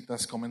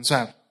necesitas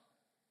comenzar?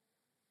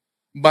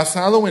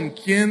 Basado en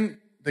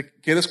quién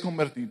quieres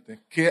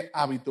convertirte, ¿qué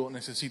hábito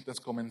necesitas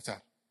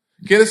comenzar?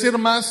 ¿Quieres ser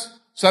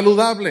más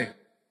saludable?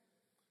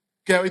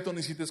 ¿Qué hábito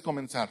necesitas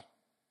comenzar?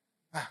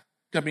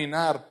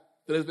 ¿Caminar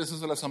 3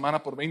 veces a la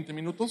semana por 20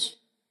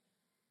 minutos?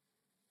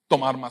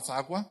 ¿Tomar más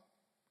agua?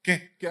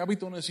 ¿Qué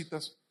hábito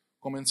necesitas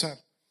comenzar?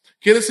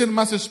 ¿Quieres ser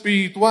más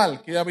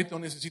espiritual? ¿Qué hábito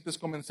necesitas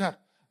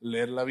comenzar?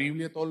 ¿Leer la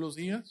Biblia todos los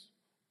días?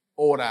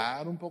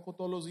 ¿Orar un poco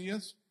todos los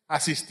días?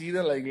 ¿Asistir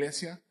a la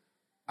iglesia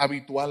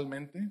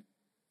habitualmente?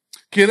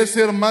 ¿Quieres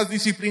ser más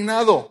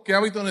disciplinado? ¿Qué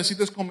hábito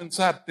necesitas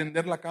comenzar?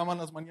 ¿Tender la cama en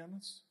las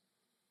mañanas?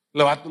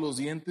 ¿Lavarte los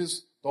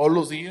dientes todos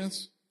los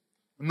días?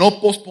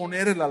 ¿No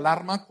posponer el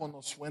alarma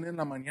cuando suene en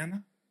la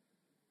mañana?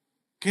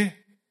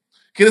 ¿Qué?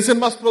 ¿Quieres ser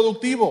más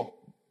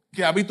productivo?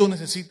 ¿Qué hábito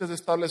necesitas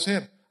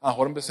establecer? A lo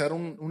mejor empezar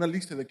una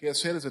lista de qué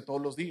hacer de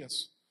todos los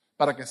días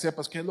para que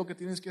sepas qué es lo que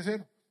tienes que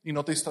hacer y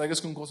no te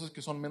distraigas con cosas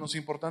que son menos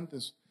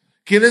importantes.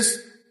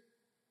 ¿Quieres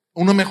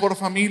una mejor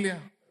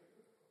familia?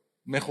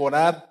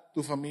 Mejorar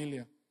tu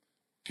familia.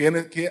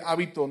 ¿Qué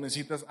hábito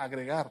necesitas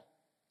agregar?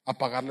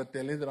 ¿Apagar la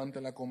tele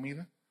durante la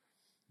comida?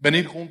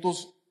 ¿Venir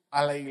juntos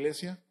a la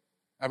iglesia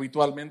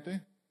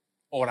habitualmente?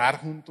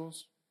 ¿Orar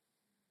juntos?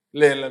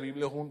 ¿Leer la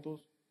Biblia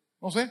juntos?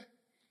 No sé.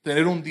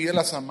 ¿Tener un día a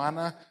la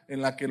semana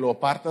en la que lo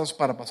apartas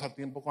para pasar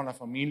tiempo con la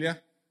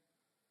familia?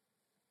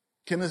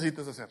 ¿Qué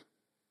necesitas hacer?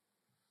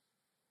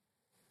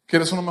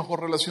 ¿Quieres una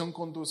mejor relación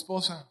con tu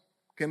esposa?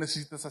 ¿Qué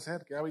necesitas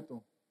hacer? ¿Qué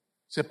hábito?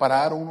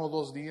 ¿Separar 1 o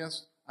 2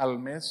 días al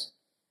mes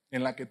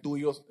en la que tú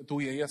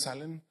y ella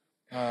salen,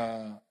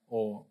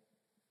 o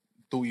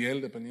tú y él,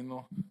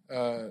 dependiendo,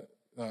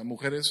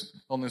 mujeres,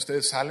 donde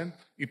ustedes salen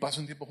y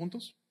pasan tiempo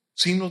juntos?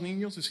 Sin los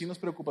niños y sin las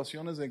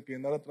preocupaciones de que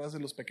andar atrás de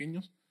los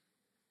pequeños.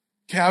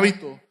 ¿Qué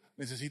hábito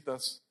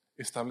necesitas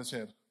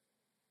establecer?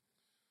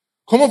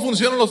 ¿Cómo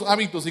funcionan los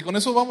hábitos? Y con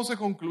eso vamos a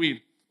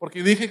concluir,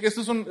 porque dije que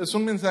este es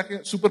un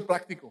mensaje súper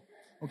práctico,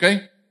 ¿ok?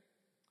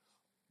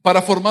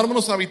 Para formar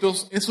buenos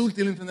hábitos es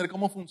útil entender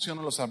cómo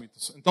funcionan los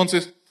hábitos.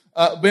 Entonces,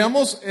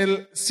 veamos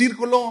el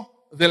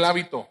círculo del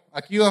hábito.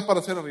 Aquí va a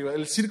aparecer arriba,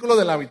 el círculo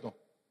del hábito.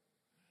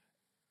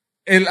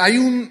 Hay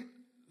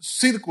un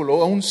círculo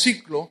o un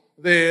ciclo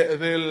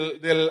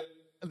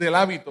del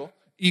hábito.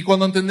 Y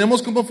cuando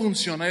entendemos cómo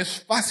funciona,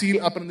 es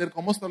fácil aprender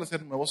cómo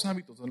establecer nuevos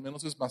hábitos, al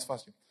menos es más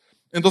fácil.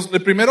 Entonces,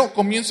 el primero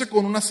comienza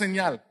con una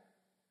señal.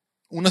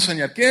 Una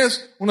señal. ¿Qué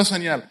es una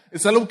señal?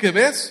 Es algo que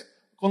ves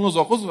con los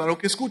ojos o algo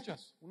que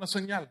escuchas. Una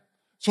señal.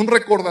 Son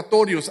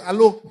recordatorios.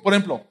 Algo, por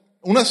ejemplo,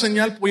 una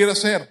señal pudiera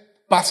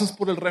ser, pasas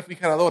por el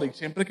refrigerador y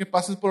siempre que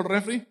pases por el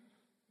refri,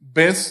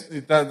 ves,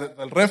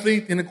 el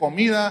refri tiene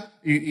comida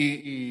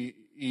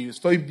y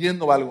estoy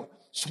viendo algo.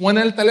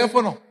 Suena el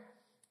teléfono.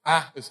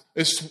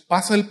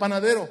 Pasa el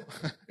panadero.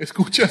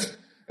 Escuchas.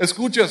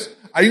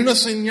 Hay una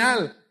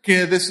señal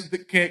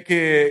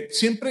que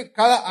siempre,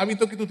 cada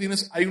hábito que tú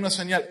tienes, hay una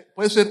señal.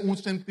 Puede ser un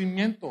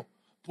sentimiento,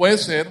 puede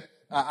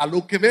ser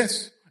algo que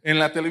ves en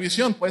la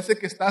televisión, puede ser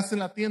que estás en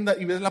la tienda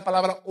y ves la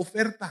palabra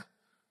oferta.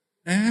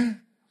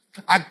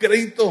 A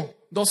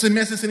crédito, 12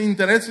 meses sin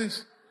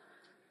intereses.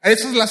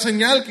 Esa es la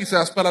señal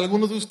quizás para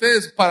algunos de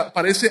ustedes,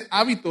 para ese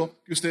hábito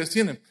que ustedes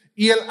tienen.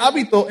 Y el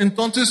hábito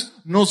entonces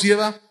nos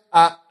lleva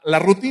a la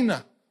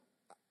rutina,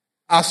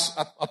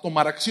 a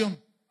tomar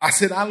acción, a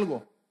hacer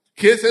algo.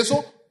 ¿Qué es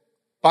eso?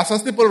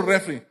 Pasaste por el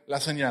refri,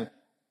 la señal.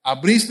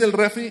 Abriste el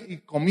refri y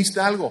comiste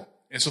algo.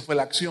 Eso fue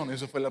la acción,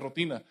 eso fue la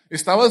rutina.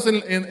 Estabas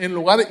en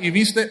lugar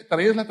y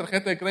traías la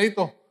tarjeta de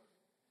crédito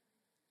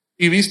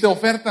y viste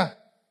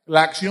oferta.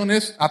 La acción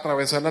es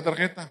atravesar la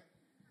tarjeta.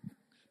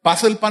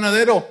 Pasa el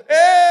panadero.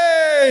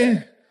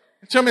 ¡Ey!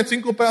 Échame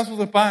 5 pedazos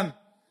de pan.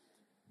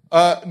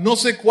 No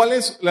sé cuál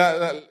es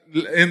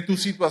en tu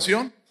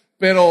situación,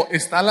 pero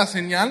está la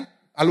señal,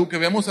 algo que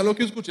vemos, algo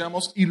que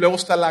escuchamos, y luego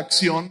está la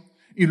acción,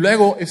 y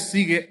luego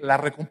sigue la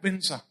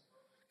recompensa.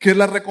 ¿Qué es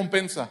la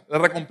recompensa? La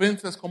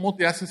recompensa es cómo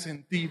te hace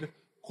sentir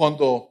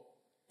cuando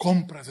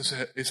compras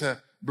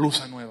esa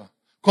blusa nueva.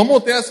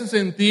 ¿Cómo te hace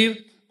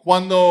sentir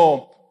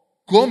cuando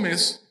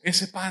comes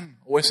ese pan,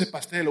 o ese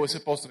pastel, o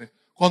ese postre?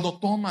 Cuando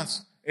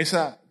tomas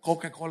esa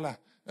Coca-Cola.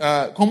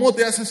 ¿Cómo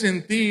te hace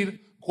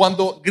sentir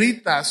cuando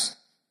gritas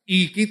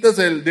y quitas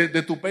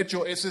de tu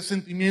pecho ese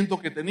sentimiento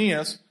que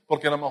tenías,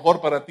 porque a lo mejor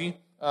para ti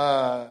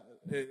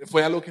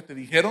fue algo que te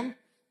dijeron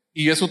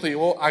y eso te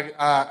llevó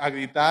a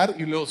gritar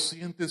y luego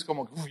sientes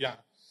como que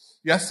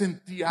ya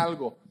sentí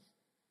algo.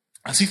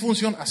 Así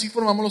funciona, así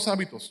formamos los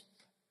hábitos.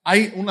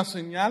 Hay una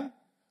señal,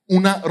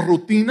 una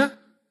rutina,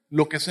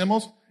 lo que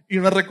hacemos, y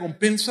una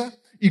recompensa.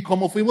 Y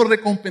como fuimos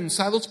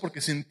recompensados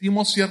porque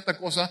sentimos cierta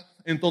cosa,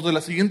 entonces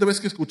la siguiente vez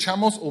que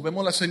escuchamos o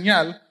vemos la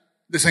señal,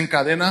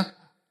 desencadena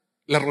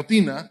la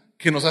rutina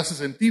que nos hace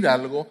sentir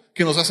algo,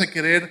 que nos hace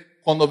querer,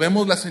 cuando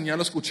vemos la señal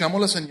o escuchamos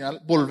la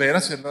señal, volver a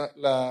hacer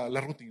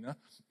la rutina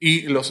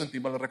y lo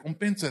sentimos la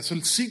recompensa. Es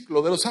el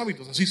ciclo de los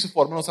hábitos, así se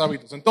forman los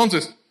hábitos.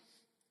 Entonces,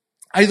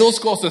 Hay dos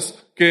cosas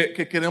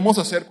que queremos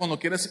hacer cuando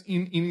quieres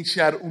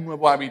iniciar un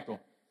nuevo hábito.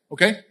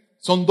 ¿Ok?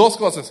 Son dos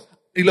cosas.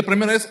 Y la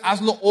primera es,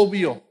 hazlo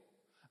obvio.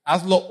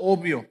 Hazlo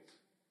obvio.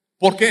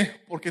 ¿Por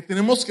qué? Porque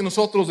tenemos que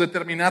nosotros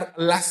determinar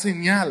la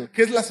señal.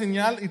 ¿Qué es la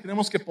señal? Y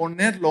tenemos que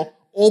ponerlo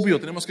obvio.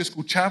 Tenemos que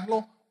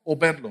escucharlo o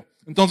verlo.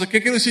 Entonces,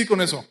 ¿qué quiero decir con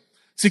eso?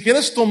 Si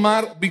quieres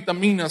tomar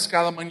vitaminas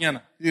cada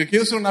mañana, y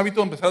quieres hacer un hábito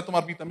de empezar a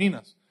tomar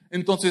vitaminas,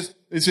 entonces,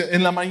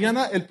 en la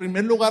mañana el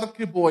primer lugar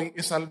que voy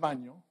es al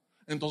baño.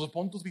 Entonces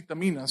pon tus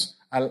vitaminas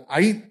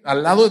ahí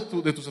al lado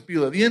de tu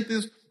cepillo de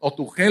dientes, o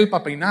tu gel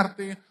para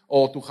peinarte,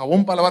 o tu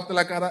jabón para lavarte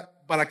la cara,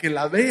 para que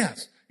la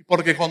veas.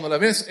 Porque cuando la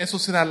ves, eso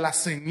será la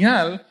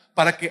señal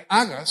para que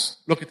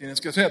hagas lo que tienes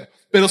que hacer.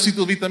 Pero si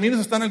tus vitaminas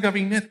están en el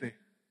gabinete,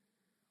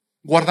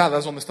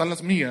 guardadas donde están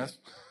las mías,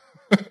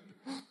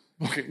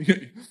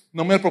 porque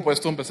no me he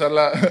propuesto empezar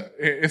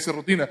esa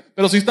rutina,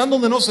 pero si están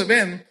donde no se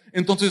ven,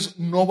 entonces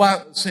no va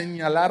a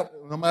señalar,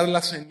 no me va a dar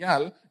la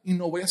señal y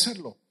no voy a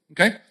hacerlo.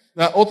 ¿Okay?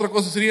 La otra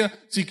cosa sería,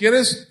 si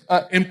quieres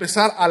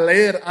empezar a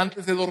leer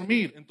antes de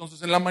dormir,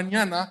 entonces en la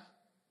mañana,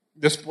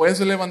 después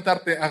de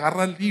levantarte,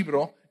 agarra el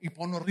libro y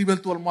ponlo arriba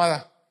de tu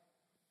almohada.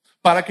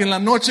 Para que en la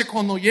noche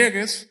cuando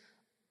llegues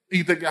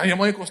y ya me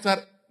voy a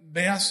acostar,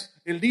 veas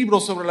el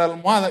libro sobre la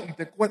almohada y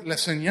te la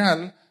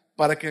señal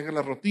para que hagas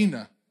la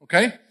rutina. ¿Ok?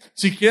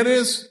 Si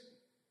quieres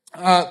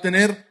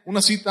tener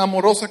una cita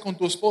amorosa con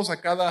tu esposa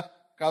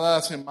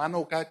cada semana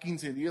o cada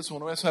 15 días o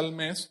una vez al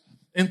mes,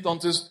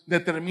 entonces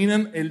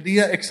determinen el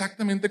día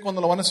exactamente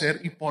cuando lo van a hacer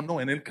y ponlo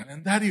en el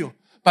calendario.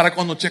 Para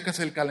cuando checas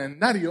el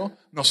calendario,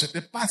 no se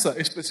te pasa.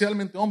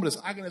 Especialmente hombres,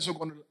 hagan eso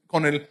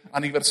con el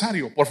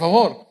aniversario. Por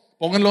favor,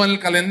 pónganlo en el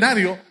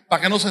calendario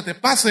para que no se te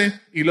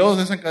pase y luego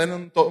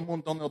desencadenen un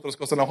montón de otras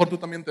cosas. A lo mejor tú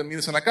también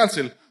termines en la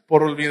cárcel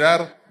por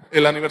olvidar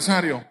el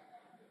aniversario.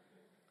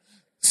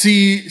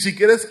 Si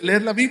quieres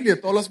leer la Biblia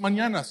todas las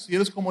mañanas, si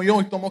eres como yo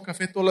y tomo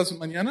café todas las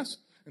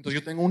mañanas, entonces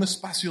yo tengo un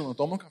espacio donde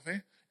tomo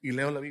café y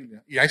leo la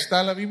Biblia. Y ahí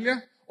está la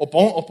Biblia. O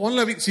pon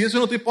la Biblia, si eso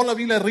no te pon la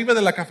Biblia arriba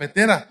de la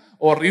cafetera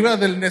o arriba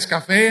del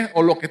Nescafé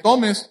o lo que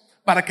tomes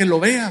para que lo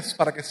veas,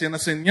 para que sea una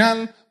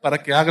señal,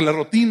 para que haga la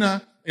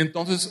rutina.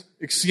 Entonces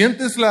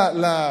sientes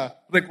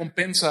la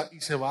recompensa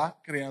y se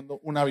va creando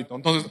un hábito.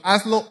 Entonces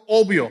hazlo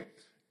obvio.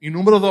 Y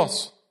número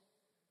 2,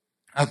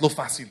 hazlo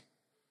fácil.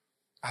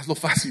 Hazlo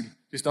fácil.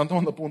 Si están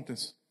tomando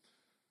apuntes.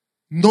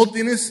 No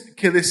tienes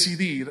que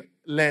decidir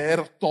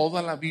leer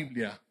toda la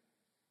Biblia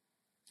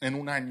en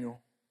un año,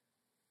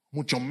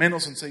 mucho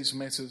menos en 6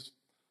 meses,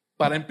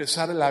 para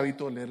empezar el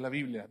hábito de leer la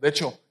Biblia. De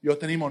hecho, yo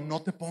te animo,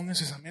 no te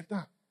pongas esa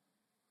meta.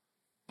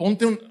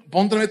 Ponte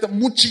una meta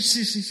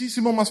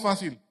muchísimo más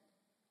fácil,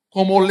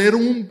 como leer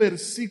un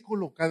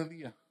versículo cada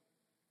día.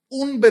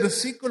 Un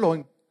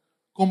versículo,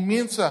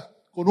 comienza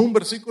con un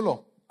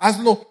versículo,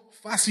 hazlo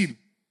fácil.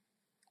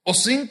 O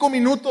 5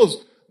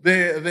 minutos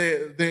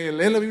de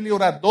leer la Biblia y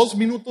orar, 2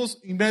 minutos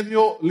y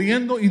medio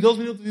leyendo y 2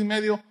 minutos y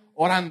medio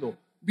orando.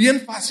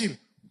 Bien fácil.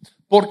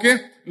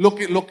 Porque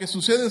lo que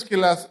sucede es que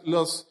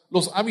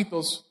los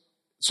hábitos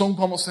son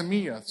como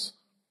semillas.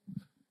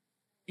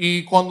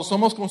 Y cuando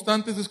somos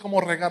constantes es como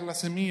regar la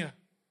semilla.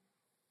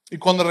 Y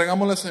cuando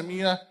regamos la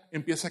semilla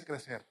empieza a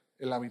crecer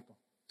el hábito.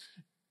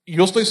 Y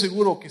yo estoy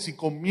seguro que si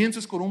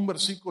comienzas con un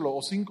versículo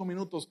o 5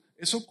 minutos,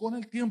 eso con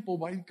el tiempo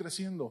va a ir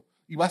creciendo.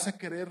 Y vas a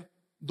querer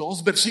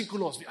 2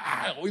 versículos.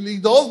 Hoy leí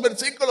 2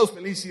 versículos,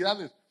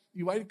 felicidades.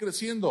 Y va a ir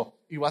creciendo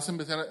y vas a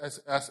empezar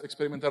a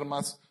experimentar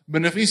más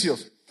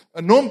beneficios.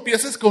 No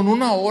empieces con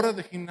 1 hora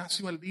de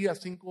gimnasio al día,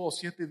 5 o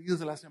 7 días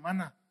de la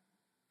semana.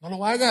 No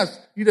lo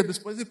hagas. Mira,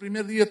 después del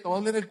primer día te va a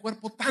doler el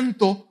cuerpo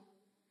tanto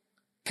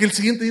que el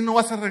siguiente día no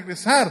vas a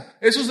regresar.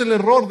 Eso es el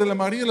error de la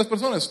mayoría de las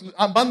personas.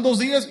 Van 2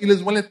 días y les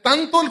duele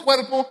tanto el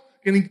cuerpo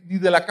que ni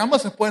de la cama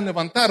se pueden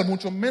levantar,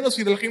 mucho menos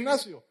ir al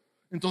gimnasio.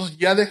 Entonces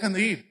ya dejan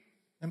de ir.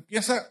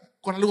 Empieza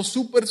con algo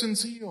súper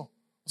sencillo. O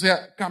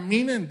sea,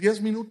 caminen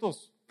 10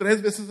 minutos,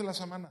 3 veces a la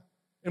semana.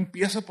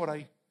 Empieza por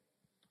ahí.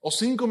 O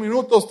 5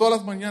 minutos todas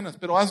las mañanas,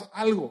 pero haz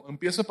algo.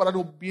 Empieza por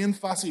algo bien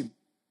fácil.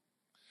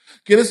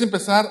 Quieres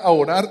empezar a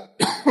orar,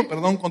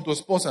 con tu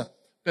esposa,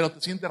 pero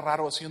te sientes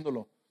raro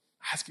haciéndolo.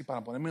 Es que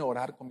para ponerme a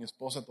orar con mi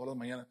esposa todas las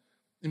mañanas,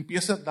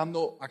 empieza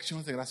dando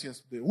acciones de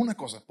gracias de una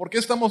cosa. ¿Por qué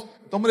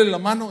tómale la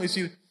mano y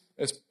decir,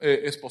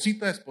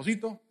 esposita,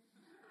 esposito?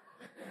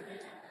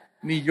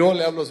 Ni yo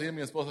le hablo así a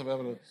mi esposa,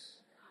 pero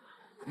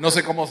no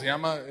sé cómo se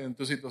llama en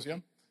tu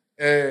situación.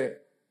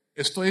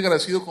 Estoy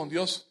agradecido con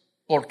Dios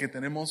porque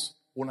tenemos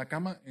una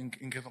cama en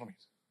que dormir.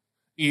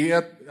 Y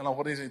ella a lo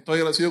mejor dice, estoy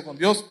agradecido con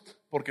Dios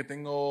porque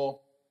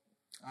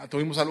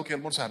tuvimos algo que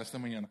almorzar esta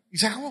mañana. Y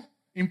se acabó.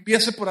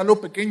 Empiece por algo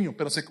pequeño,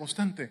 pero sé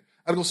constante.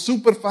 Algo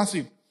súper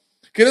fácil.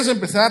 ¿Quieres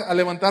empezar a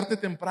levantarte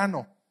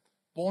temprano?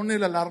 Pone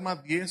la alarma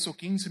 10 o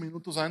 15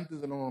 minutos antes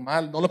de lo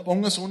normal. No la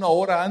pongas 1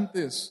 hora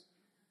antes.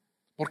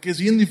 Porque es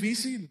bien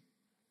difícil.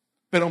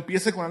 Pero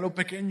empiece con algo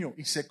pequeño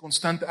y sé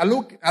constante.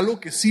 Algo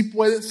que sí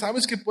puedes,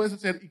 sabes que puedes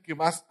hacer y que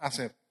vas a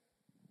hacer.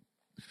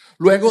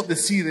 Luego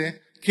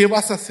decide qué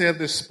vas a hacer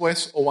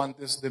después o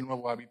antes del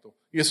nuevo hábito.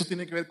 Y eso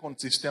tiene que ver con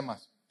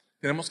sistemas.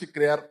 Tenemos que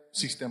crear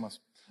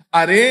sistemas.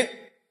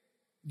 Haré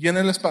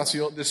llena el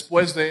espacio,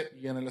 después de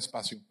llena el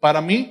espacio.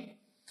 Para mí,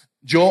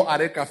 yo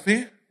haré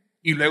café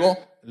y luego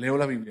leo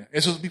la Biblia.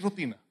 Eso es mi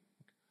rutina.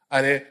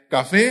 Haré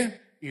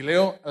café y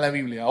leo la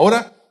Biblia.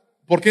 Ahora,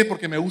 ¿por qué?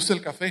 Porque me gusta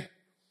el café.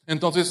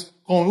 Entonces,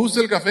 como me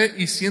gusta el café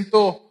y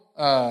siento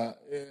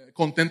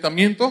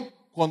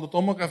contentamiento cuando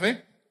tomo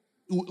café,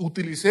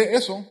 utilicé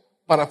eso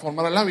para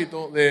formar el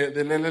hábito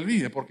de leer la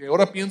Biblia, porque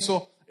ahora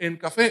pienso en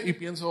café y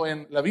pienso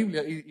en la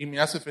Biblia y me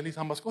hace feliz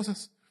ambas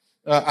cosas.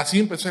 Así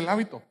empecé el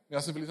hábito, me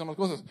hace feliz ambas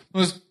cosas.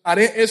 Entonces,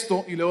 haré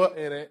esto y luego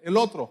haré el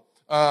otro.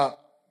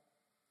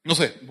 No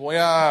sé, voy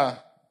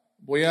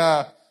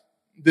a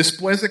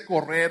después de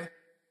correr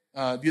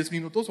 10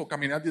 minutos o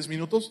caminar 10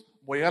 minutos,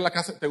 voy a la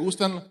casa. ¿Te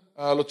gustan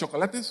los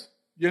chocolates?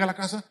 Llega a la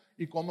casa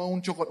y como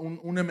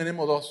un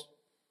M&M o dos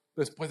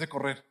después de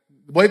correr.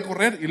 Voy a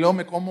correr y luego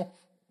me como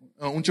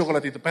un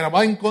chocolatito, pero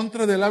va en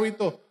contra del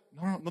hábito.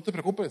 No te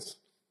preocupes.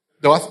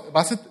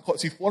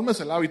 Si formas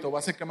el hábito,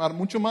 vas a quemar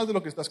mucho más de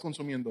lo que estás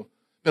consumiendo,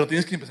 pero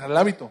tienes que empezar el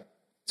hábito.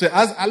 O sea,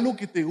 haz algo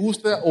que te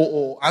gusta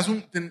o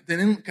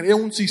crea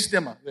un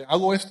sistema de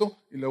hago esto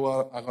y luego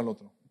hago el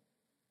otro.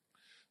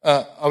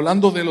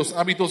 Hablando de los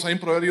hábitos, hay un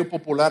proverbio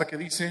popular que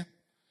dice: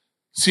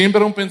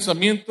 siembra un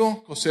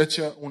pensamiento,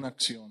 cosecha una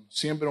acción.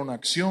 Siembra una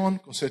acción,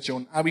 cosecha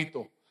un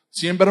hábito.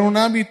 Siembra un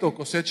hábito,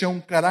 cosecha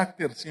un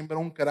carácter. Siembra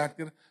un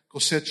carácter,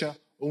 cosecha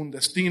un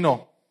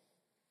destino.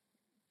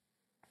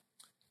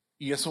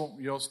 Y eso,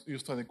 yo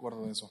estoy de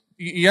acuerdo en eso.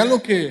 Y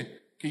algo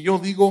que yo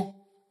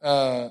digo,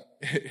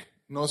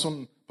 no es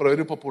un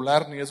proverbio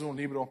popular ni es un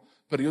libro,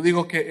 pero yo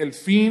digo que el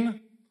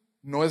fin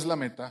no es la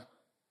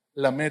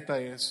meta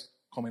es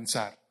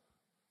comenzar.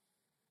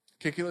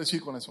 ¿Qué quiero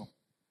decir con eso?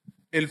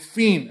 El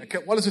fin,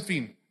 ¿cuál es el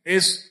fin?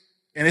 Es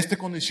en esta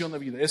condición de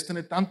vida, es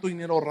tener tanto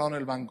dinero ahorrado en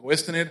el banco,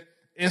 es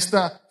tener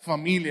esta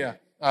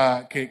familia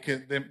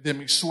de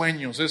mis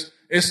sueños,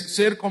 es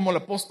ser como el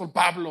apóstol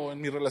Pablo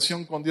en mi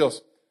relación con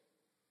Dios.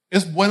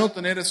 Es bueno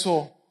tener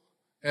eso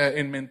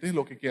en mente,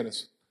 lo que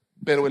quieres,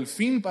 pero el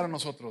fin para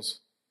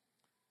nosotros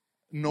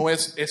no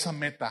es esa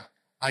meta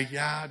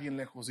allá bien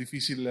lejos,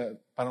 difícil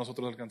para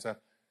nosotros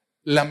alcanzar.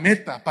 La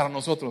meta para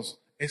nosotros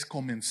es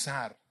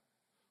comenzar,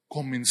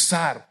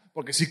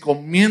 porque si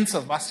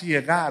comienzas vas a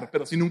llegar,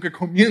 pero si nunca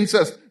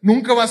comienzas,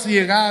 nunca vas a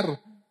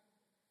llegar.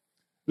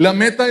 La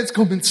meta es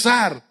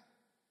comenzar.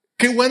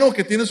 Qué bueno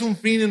que tienes un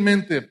fin en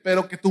mente,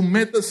 pero que tu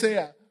meta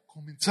sea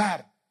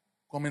comenzar.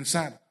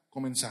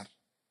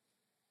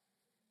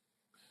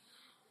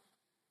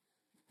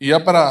 Y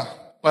ya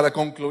para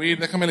concluir,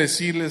 déjame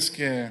decirles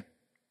que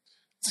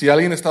si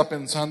alguien está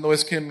pensando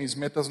es que mis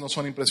metas no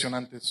son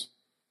impresionantes,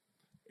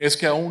 es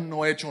que aún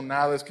no he hecho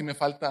nada, es que me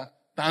falta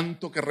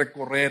tanto que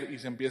recorrer y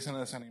se empiezan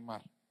a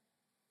desanimar.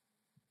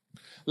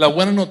 La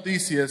buena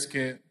noticia es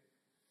que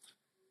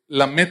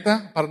la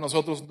meta para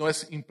nosotros no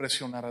es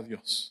impresionar a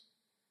Dios.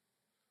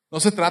 No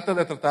se trata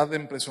de tratar de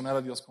impresionar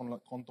a Dios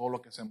con todo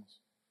lo que hacemos.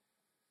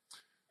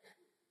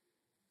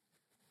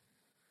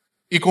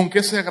 ¿Y con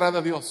qué se agrada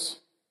a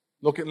Dios?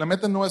 La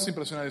meta no es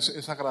impresionar,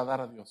 es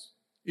agradar a Dios.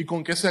 ¿Y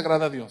con qué se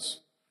agrada a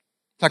Dios?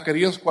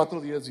 Zacarías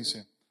 4:10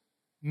 dice: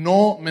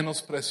 no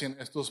menosprecien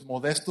estos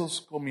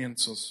modestos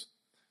comienzos.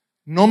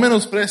 No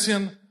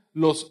menosprecien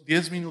los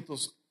 10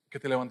 minutos que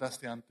te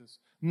levantaste antes.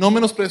 No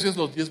menosprecies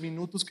los 10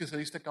 minutos que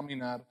saliste a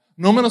caminar.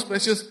 No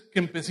menosprecies que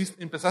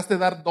empezaste a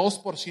dar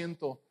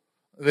 2%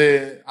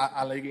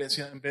 a la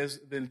iglesia en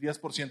vez del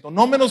 10%.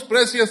 No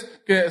menosprecies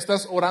que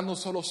estás orando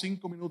solo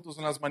 5 minutos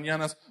en las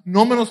mañanas.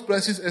 No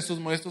menosprecies estos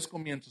modestos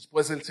comienzos,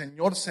 pues el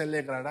Señor se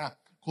alegrará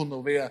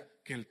cuando vea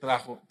que el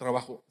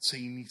trabajo se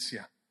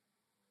inicia.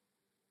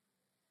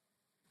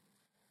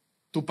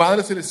 Tu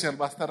Padre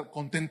Celestial va a estar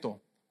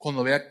contento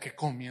cuando vea que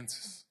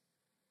comiences.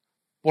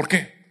 ¿Por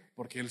qué?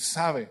 Porque Él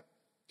sabe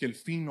que el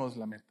fin no es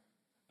la meta.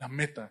 La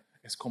meta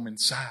es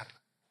comenzar.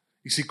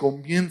 Y si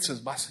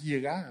comienzas, vas a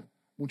llegar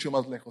mucho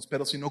más lejos.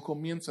 Pero si no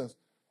comienzas,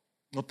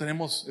 no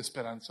tenemos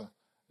esperanza.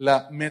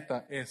 La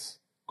meta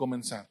es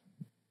comenzar.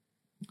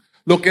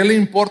 Lo que a Él le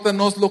importa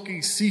no es lo que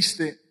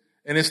hiciste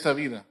en esta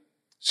vida,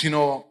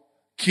 sino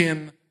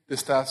en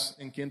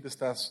quién te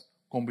estás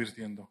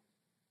convirtiendo.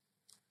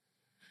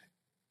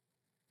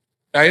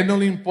 A Él no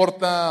le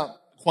importa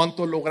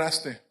cuánto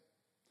lograste,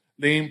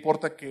 le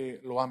importa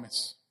que lo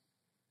ames.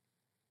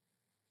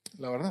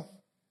 La verdad.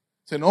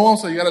 O sea, no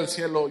vamos a llegar al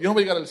cielo, yo no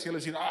voy a llegar al cielo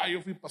y decir,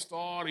 yo fui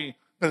pastor y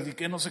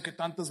prediqué no sé qué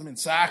tantos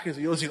mensajes,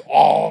 y yo decir,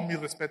 mi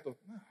respeto.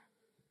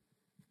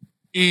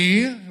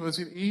 Y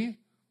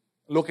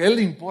lo que a Él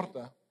le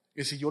importa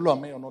es si yo lo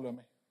amé o no lo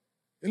amé.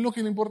 Es lo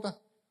que le importa.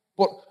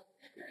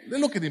 Es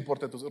lo que te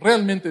importa. Entonces,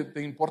 ¿realmente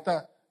te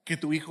importa que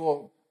tu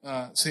hijo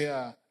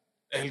sea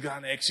el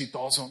gran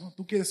exitoso? ¿No?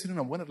 Tú quieres tener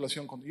una buena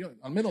relación con Dios,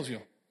 al menos yo.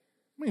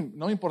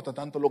 No me importa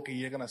tanto lo que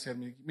llegan a ser.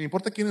 Me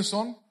importa quiénes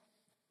son.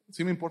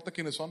 Sí me importa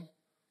quiénes son.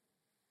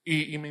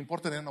 Y me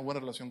importa tener una buena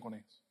relación con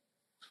ellos.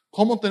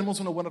 ¿Cómo tenemos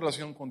una buena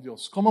relación con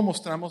Dios? ¿Cómo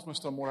mostramos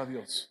nuestro amor a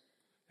Dios?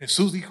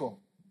 Jesús dijo: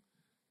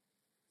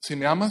 si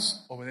me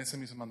amas, obedece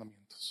mis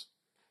mandamientos.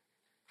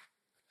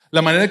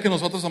 La manera que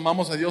nosotros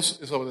amamos a Dios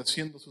es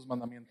obedeciendo sus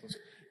mandamientos.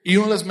 Y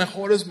una de las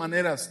mejores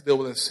maneras de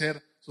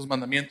obedecer sus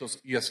mandamientos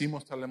y así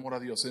mostrarle amor a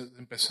Dios,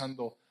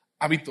 empezando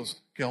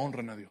hábitos que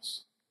honren a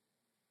Dios.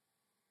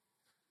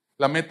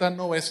 La meta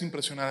no es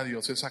impresionar a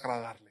Dios, es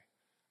agradarle.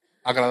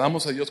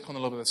 Agradamos a Dios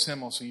cuando lo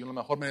obedecemos y la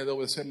mejor manera de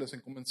obedecerle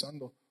es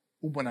comenzando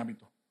un buen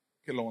hábito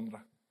que lo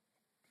honra.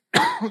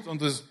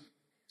 Entonces,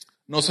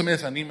 no se me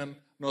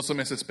desanimen, no se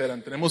me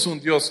desesperan. Tenemos un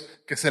Dios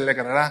que se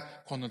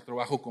alegrará cuando el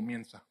trabajo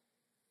comienza.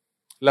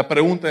 La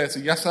pregunta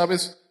es, ya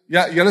sabes,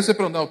 ya les he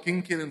preguntado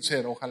quién quieren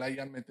ser, ojalá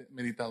hayan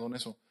meditado en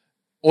eso.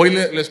 Hoy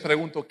les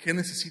pregunto, ¿qué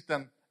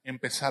necesitan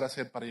empezar a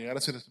hacer para llegar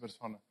a ser esta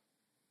persona?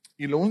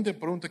 Y la única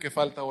pregunta que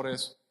falta ahora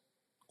es,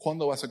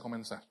 ¿cuándo vas a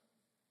comenzar?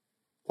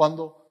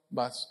 ¿Cuándo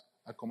vas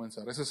a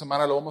comenzar? Esta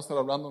semana lo vamos a estar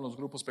hablando en los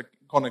grupos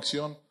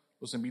Conexión.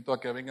 Los invito a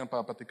que vengan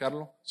para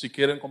platicarlo. Si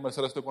quieren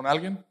conversar esto con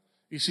alguien.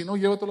 Y si no,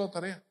 llévatelo a la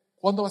tarea.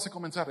 ¿Cuándo vas a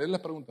comenzar? Es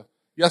la pregunta.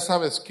 Ya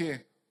sabes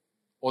qué,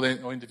 o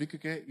identifique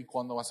qué y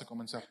cuándo vas a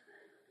comenzar.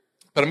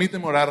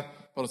 Permíteme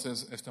orar por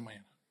ustedes esta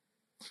mañana.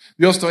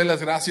 Dios, te doy las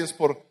gracias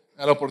por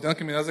la oportunidad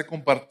que me das de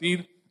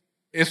compartir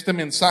este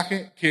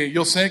mensaje que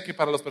yo sé que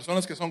para las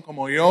personas que son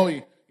como yo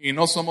y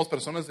no somos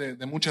personas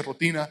de mucha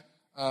rutina,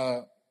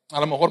 a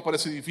lo mejor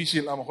parece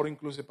difícil, a lo mejor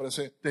incluso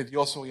parece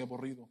tedioso y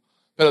aburrido.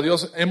 Pero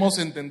Dios, hemos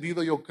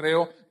entendido, yo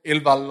creo,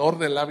 el valor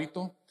del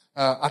hábito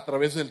a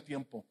través del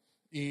tiempo.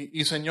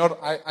 Y Señor,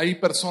 hay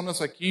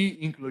personas aquí,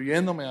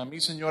 incluyéndome a mí,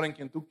 Señor, en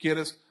quien tú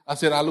quieres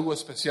hacer algo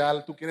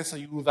especial, tú quieres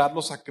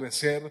ayudarlos a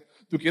crecer,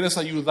 tú quieres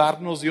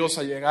ayudarnos, Dios,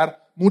 a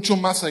llegar mucho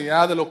más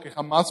allá de lo que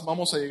jamás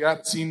vamos a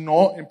llegar si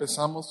no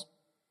empezamos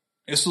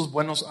esos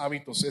buenos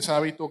hábitos, ese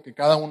hábito que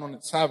cada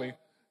uno sabe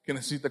que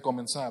necesita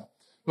comenzar.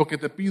 Lo que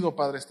te pido,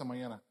 Padre, esta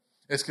mañana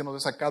es que nos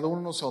des a cada uno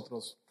de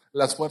nosotros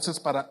las fuerzas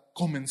para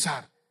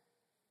comenzar.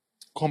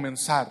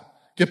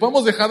 Que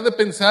podamos dejar de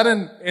pensar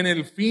en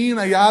el fin,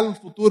 allá al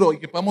futuro, y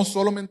que podamos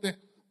solamente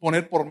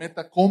poner por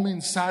meta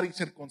comenzar y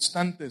ser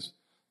constantes.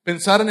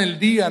 Pensar en el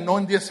día, no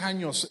en 10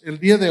 años, el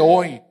día de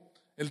hoy,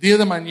 el día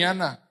de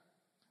mañana.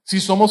 Si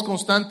somos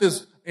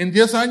constantes, en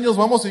 10 años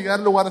vamos a llegar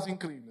a lugares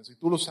increíbles, y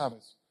tú lo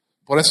sabes.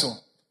 Por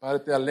eso, Padre,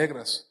 te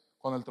alegras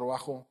cuando el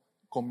trabajo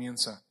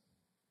comienza.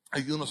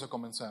 Ayúdanos a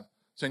comenzar.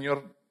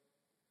 Señor,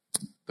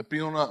 te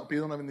pido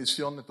una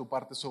bendición de tu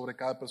parte sobre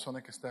cada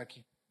persona que está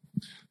aquí.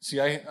 Si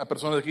hay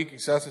personas aquí que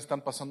quizás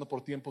están pasando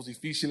por tiempos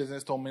difíciles en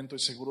este momento y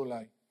seguro la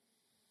hay.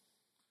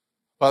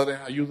 Padre,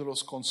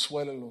 ayúdalos,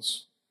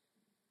 consuélalos.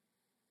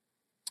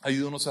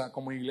 Ayúdanos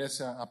como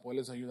iglesia a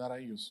poderles ayudar a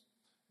ellos.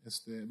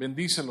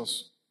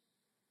 Bendícelos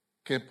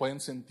que pueden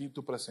sentir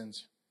tu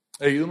presencia.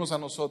 Ayúdanos a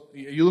nosotros,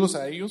 ayúdalos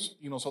a ellos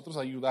y nosotros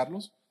a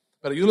ayudarlos.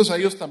 Pero ayúdalos a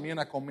ellos también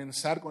a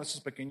comenzar con esos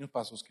pequeños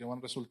pasos que van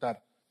a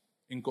resultar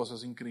en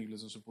cosas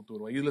increíbles en su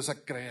futuro. Ayúdales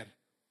a creer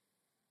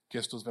que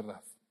esto es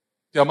verdad.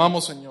 Te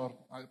amamos, Señor.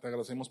 Te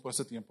agradecemos por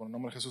este tiempo. En el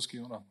nombre de Jesús que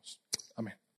oramos. Amén.